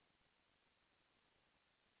up,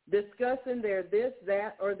 discussing their this,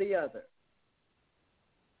 that, or the other.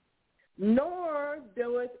 Nor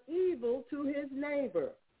doeth evil to his neighbor,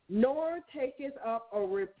 nor taketh up a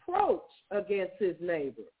reproach against his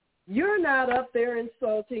neighbor. You're not up there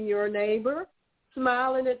insulting your neighbor.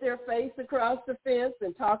 smiling at their face across the fence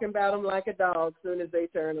and talking about them like a dog as soon as they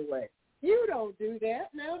turn away. You don't do that,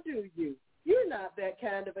 now do you? You're not that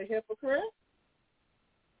kind of a hypocrite.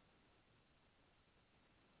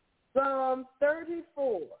 Psalm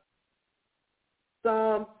 34.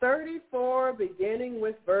 Psalm 34, beginning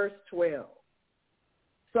with verse 12.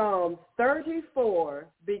 Psalm 34,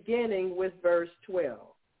 beginning with verse 12.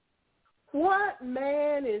 What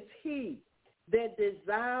man is he that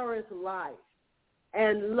desireth life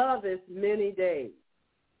and loveth many days,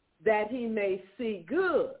 that he may see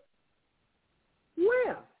good?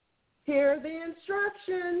 Well, hear the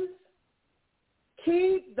instructions.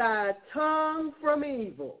 Keep thy tongue from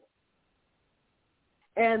evil,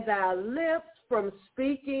 and thy lips from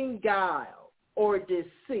speaking guile or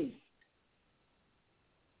deceit.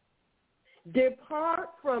 Depart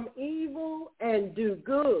from evil and do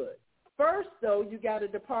good. First, though, you got to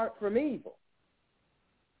depart from evil.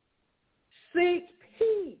 Seek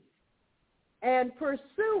peace and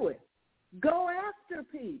pursue it. Go after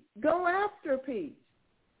peace. Go after peace.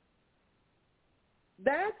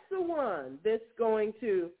 That's the one that's going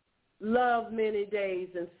to love many days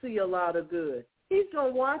and see a lot of good. He's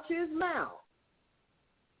going to watch his mouth,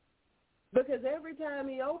 because every time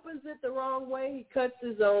he opens it the wrong way, he cuts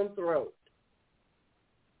his own throat.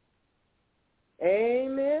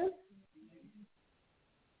 Amen.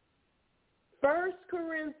 1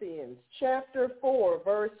 Corinthians chapter 4,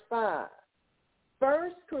 verse 5.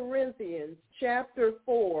 1 Corinthians chapter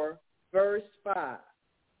 4, verse 5.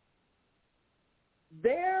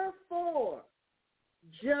 Therefore,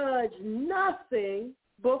 judge nothing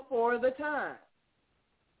before the time,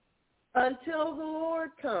 until the Lord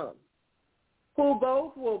comes, who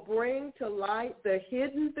both will bring to light the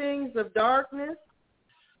hidden things of darkness.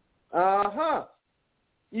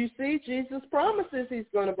 You see, Jesus promises he's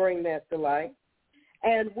going to bring that to light,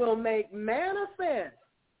 and will make manifest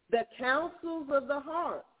the counsels of the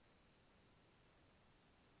heart.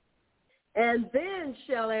 And then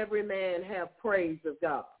shall every man have praise of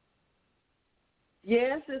God.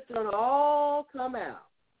 Yes, it's going to all come out.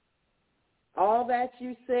 All that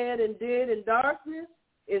you said and did in darkness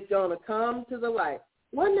is going to come to the light.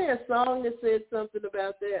 Wasn't there a song that said something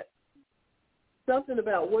about that? Something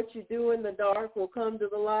about what you do in the dark will come to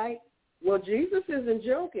the light? Well, Jesus isn't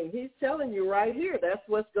joking. He's telling you right here that's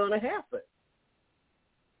what's going to happen.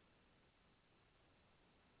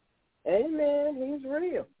 Amen. He's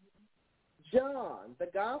real. John, the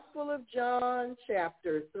Gospel of John,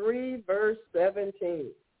 chapter 3, verse 17.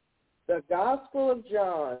 The Gospel of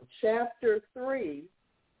John, chapter 3,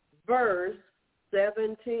 verse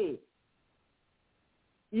 17.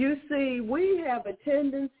 You see, we have a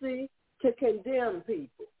tendency to condemn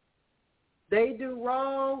people. They do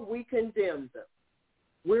wrong, we condemn them.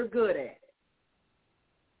 We're good at it.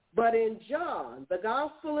 But in John, the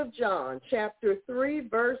Gospel of John, chapter 3,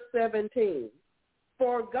 verse 17,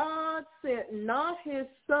 for God sent not his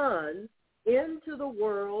Son into the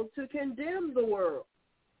world to condemn the world,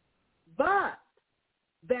 but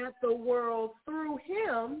that the world through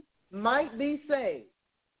him might be saved.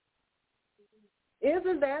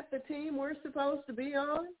 Isn't that the team we're supposed to be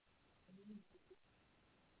on?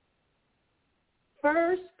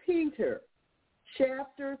 1 Peter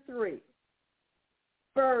chapter 3.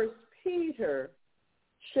 1 Peter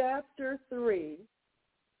chapter 3,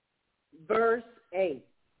 verse 8.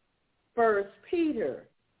 1 Peter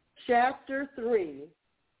chapter 3,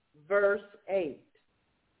 verse 8.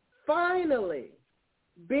 Finally,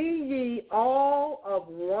 be ye all of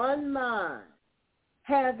one mind,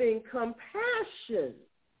 having compassion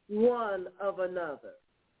one of another.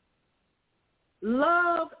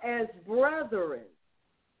 Love as brethren.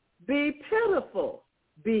 Be pitiful.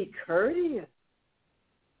 Be courteous.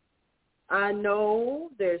 I know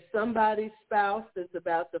there's somebody's spouse that's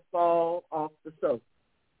about to fall off the sofa,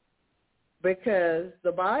 because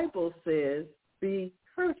the Bible says be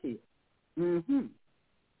courteous.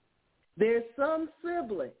 There's some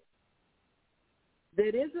sibling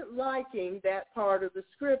that isn't liking that part of the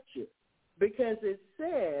scripture, because it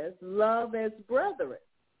says love as brethren.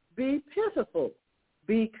 Be pitiful.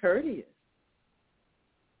 Be courteous.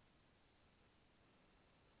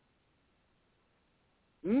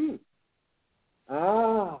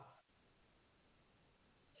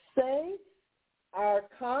 Saints, our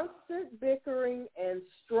constant bickering and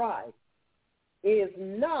strife is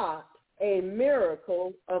not a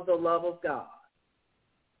miracle of the love of God.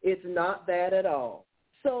 It's not that at all.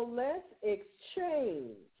 So let's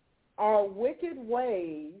exchange our wicked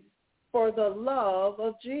ways for the love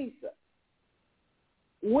of Jesus.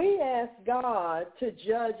 We ask God to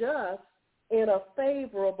judge us in a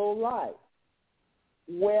favorable light.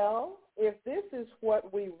 Well, if this is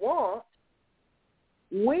what we want,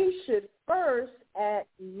 we should first act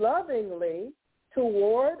lovingly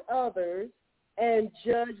toward others and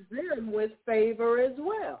judge them with favor as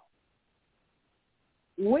well.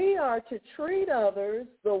 We are to treat others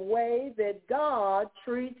the way that God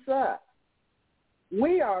treats us.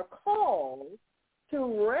 We are called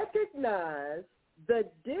to recognize the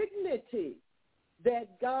dignity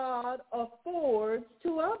that God affords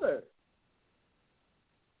to others.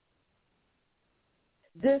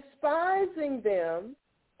 Despising them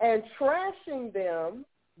and trashing them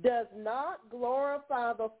does not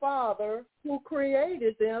glorify the Father who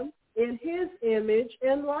created them in his image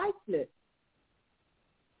and likeness.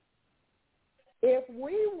 If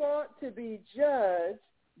we want to be judged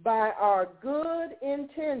by our good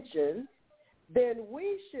intentions, then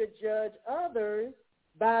we should judge others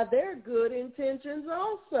by their good intentions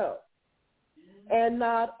also, and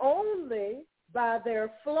not only by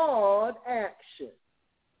their flawed actions.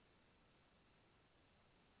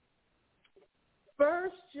 1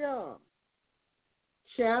 John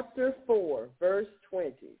chapter 4, verse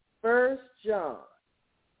 20. 1 John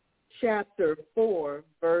chapter 4,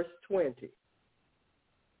 verse 20.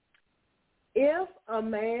 If a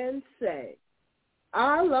man say,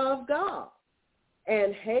 I love God,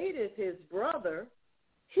 and hateth his brother,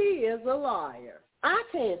 he is a liar. I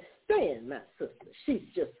can't stand my sister. She's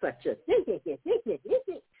just such a...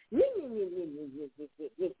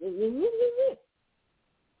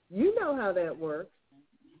 You know how that works.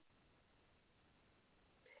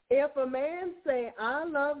 If a man say, I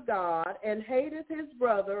love God, and hateth his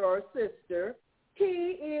brother or sister, he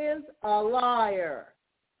is a liar.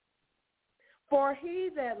 For he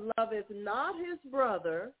that loveth not his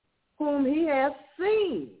brother, whom he hath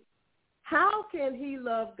seen, how can he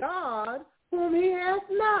love God, whom he hath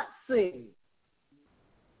not seen?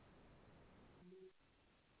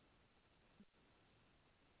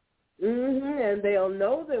 And they'll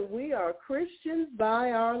know that we are Christians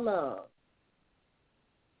by our love.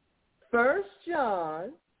 1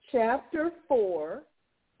 John chapter 4,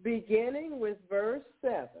 beginning with verse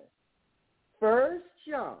 7. 1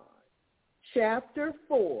 John chapter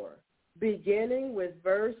 4, beginning with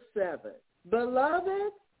verse 7.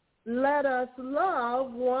 Beloved, let us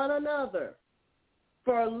love one another,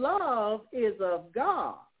 for love is of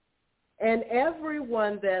God, and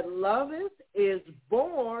everyone that loveth is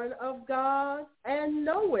born of God and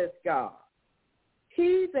knoweth God.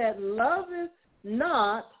 He that loveth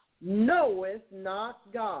not knoweth not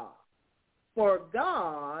God, for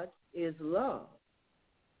God is love.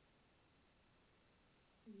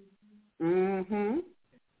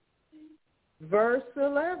 Verse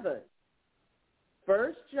 11.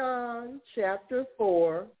 1 John chapter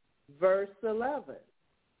 4, verse 11.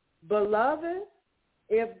 Beloved,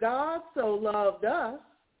 if God so loved us,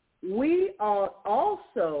 we ought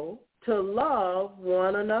also to love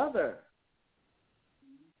one another.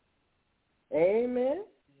 Amen.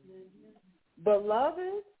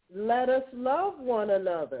 Beloved, let us love one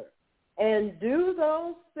another and do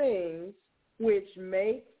those things which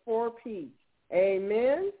make for peace.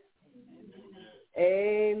 Amen.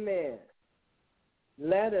 Amen.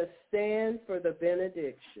 Let us stand for the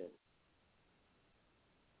benediction.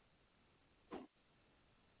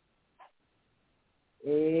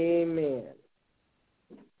 Amen.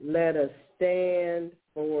 Let us stand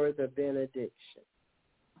for the benediction.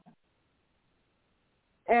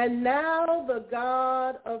 And now the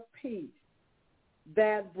God of peace,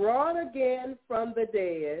 that brought again from the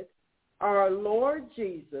dead our Lord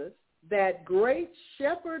Jesus, that great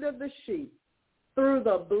shepherd of the sheep, through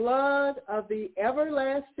the blood of the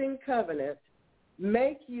everlasting covenant,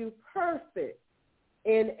 make you perfect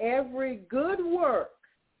in every good work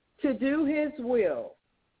to do his will,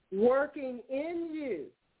 working in you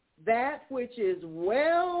that which is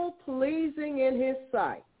well-pleasing in his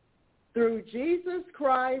sight, through Jesus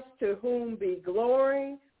Christ, to whom be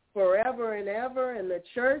glory forever and ever. And the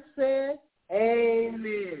church said,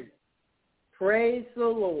 amen. Praise the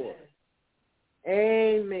Lord.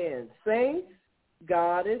 Amen. Saints,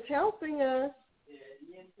 God is helping us.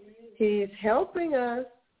 He's helping us.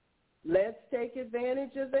 Let's take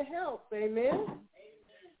advantage of the help. Amen?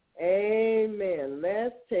 Amen.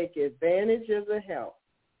 Let's take advantage of the help.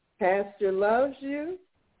 Pastor loves you,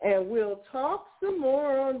 and we'll talk some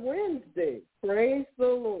more on Wednesday. Praise the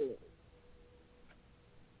Lord.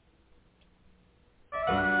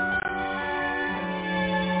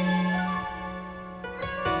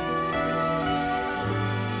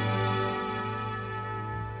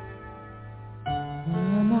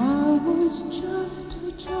 When I was just a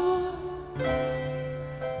child,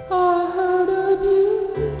 I heard a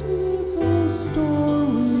beautiful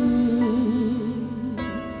story.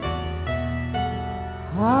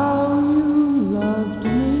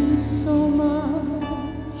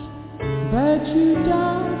 that you died.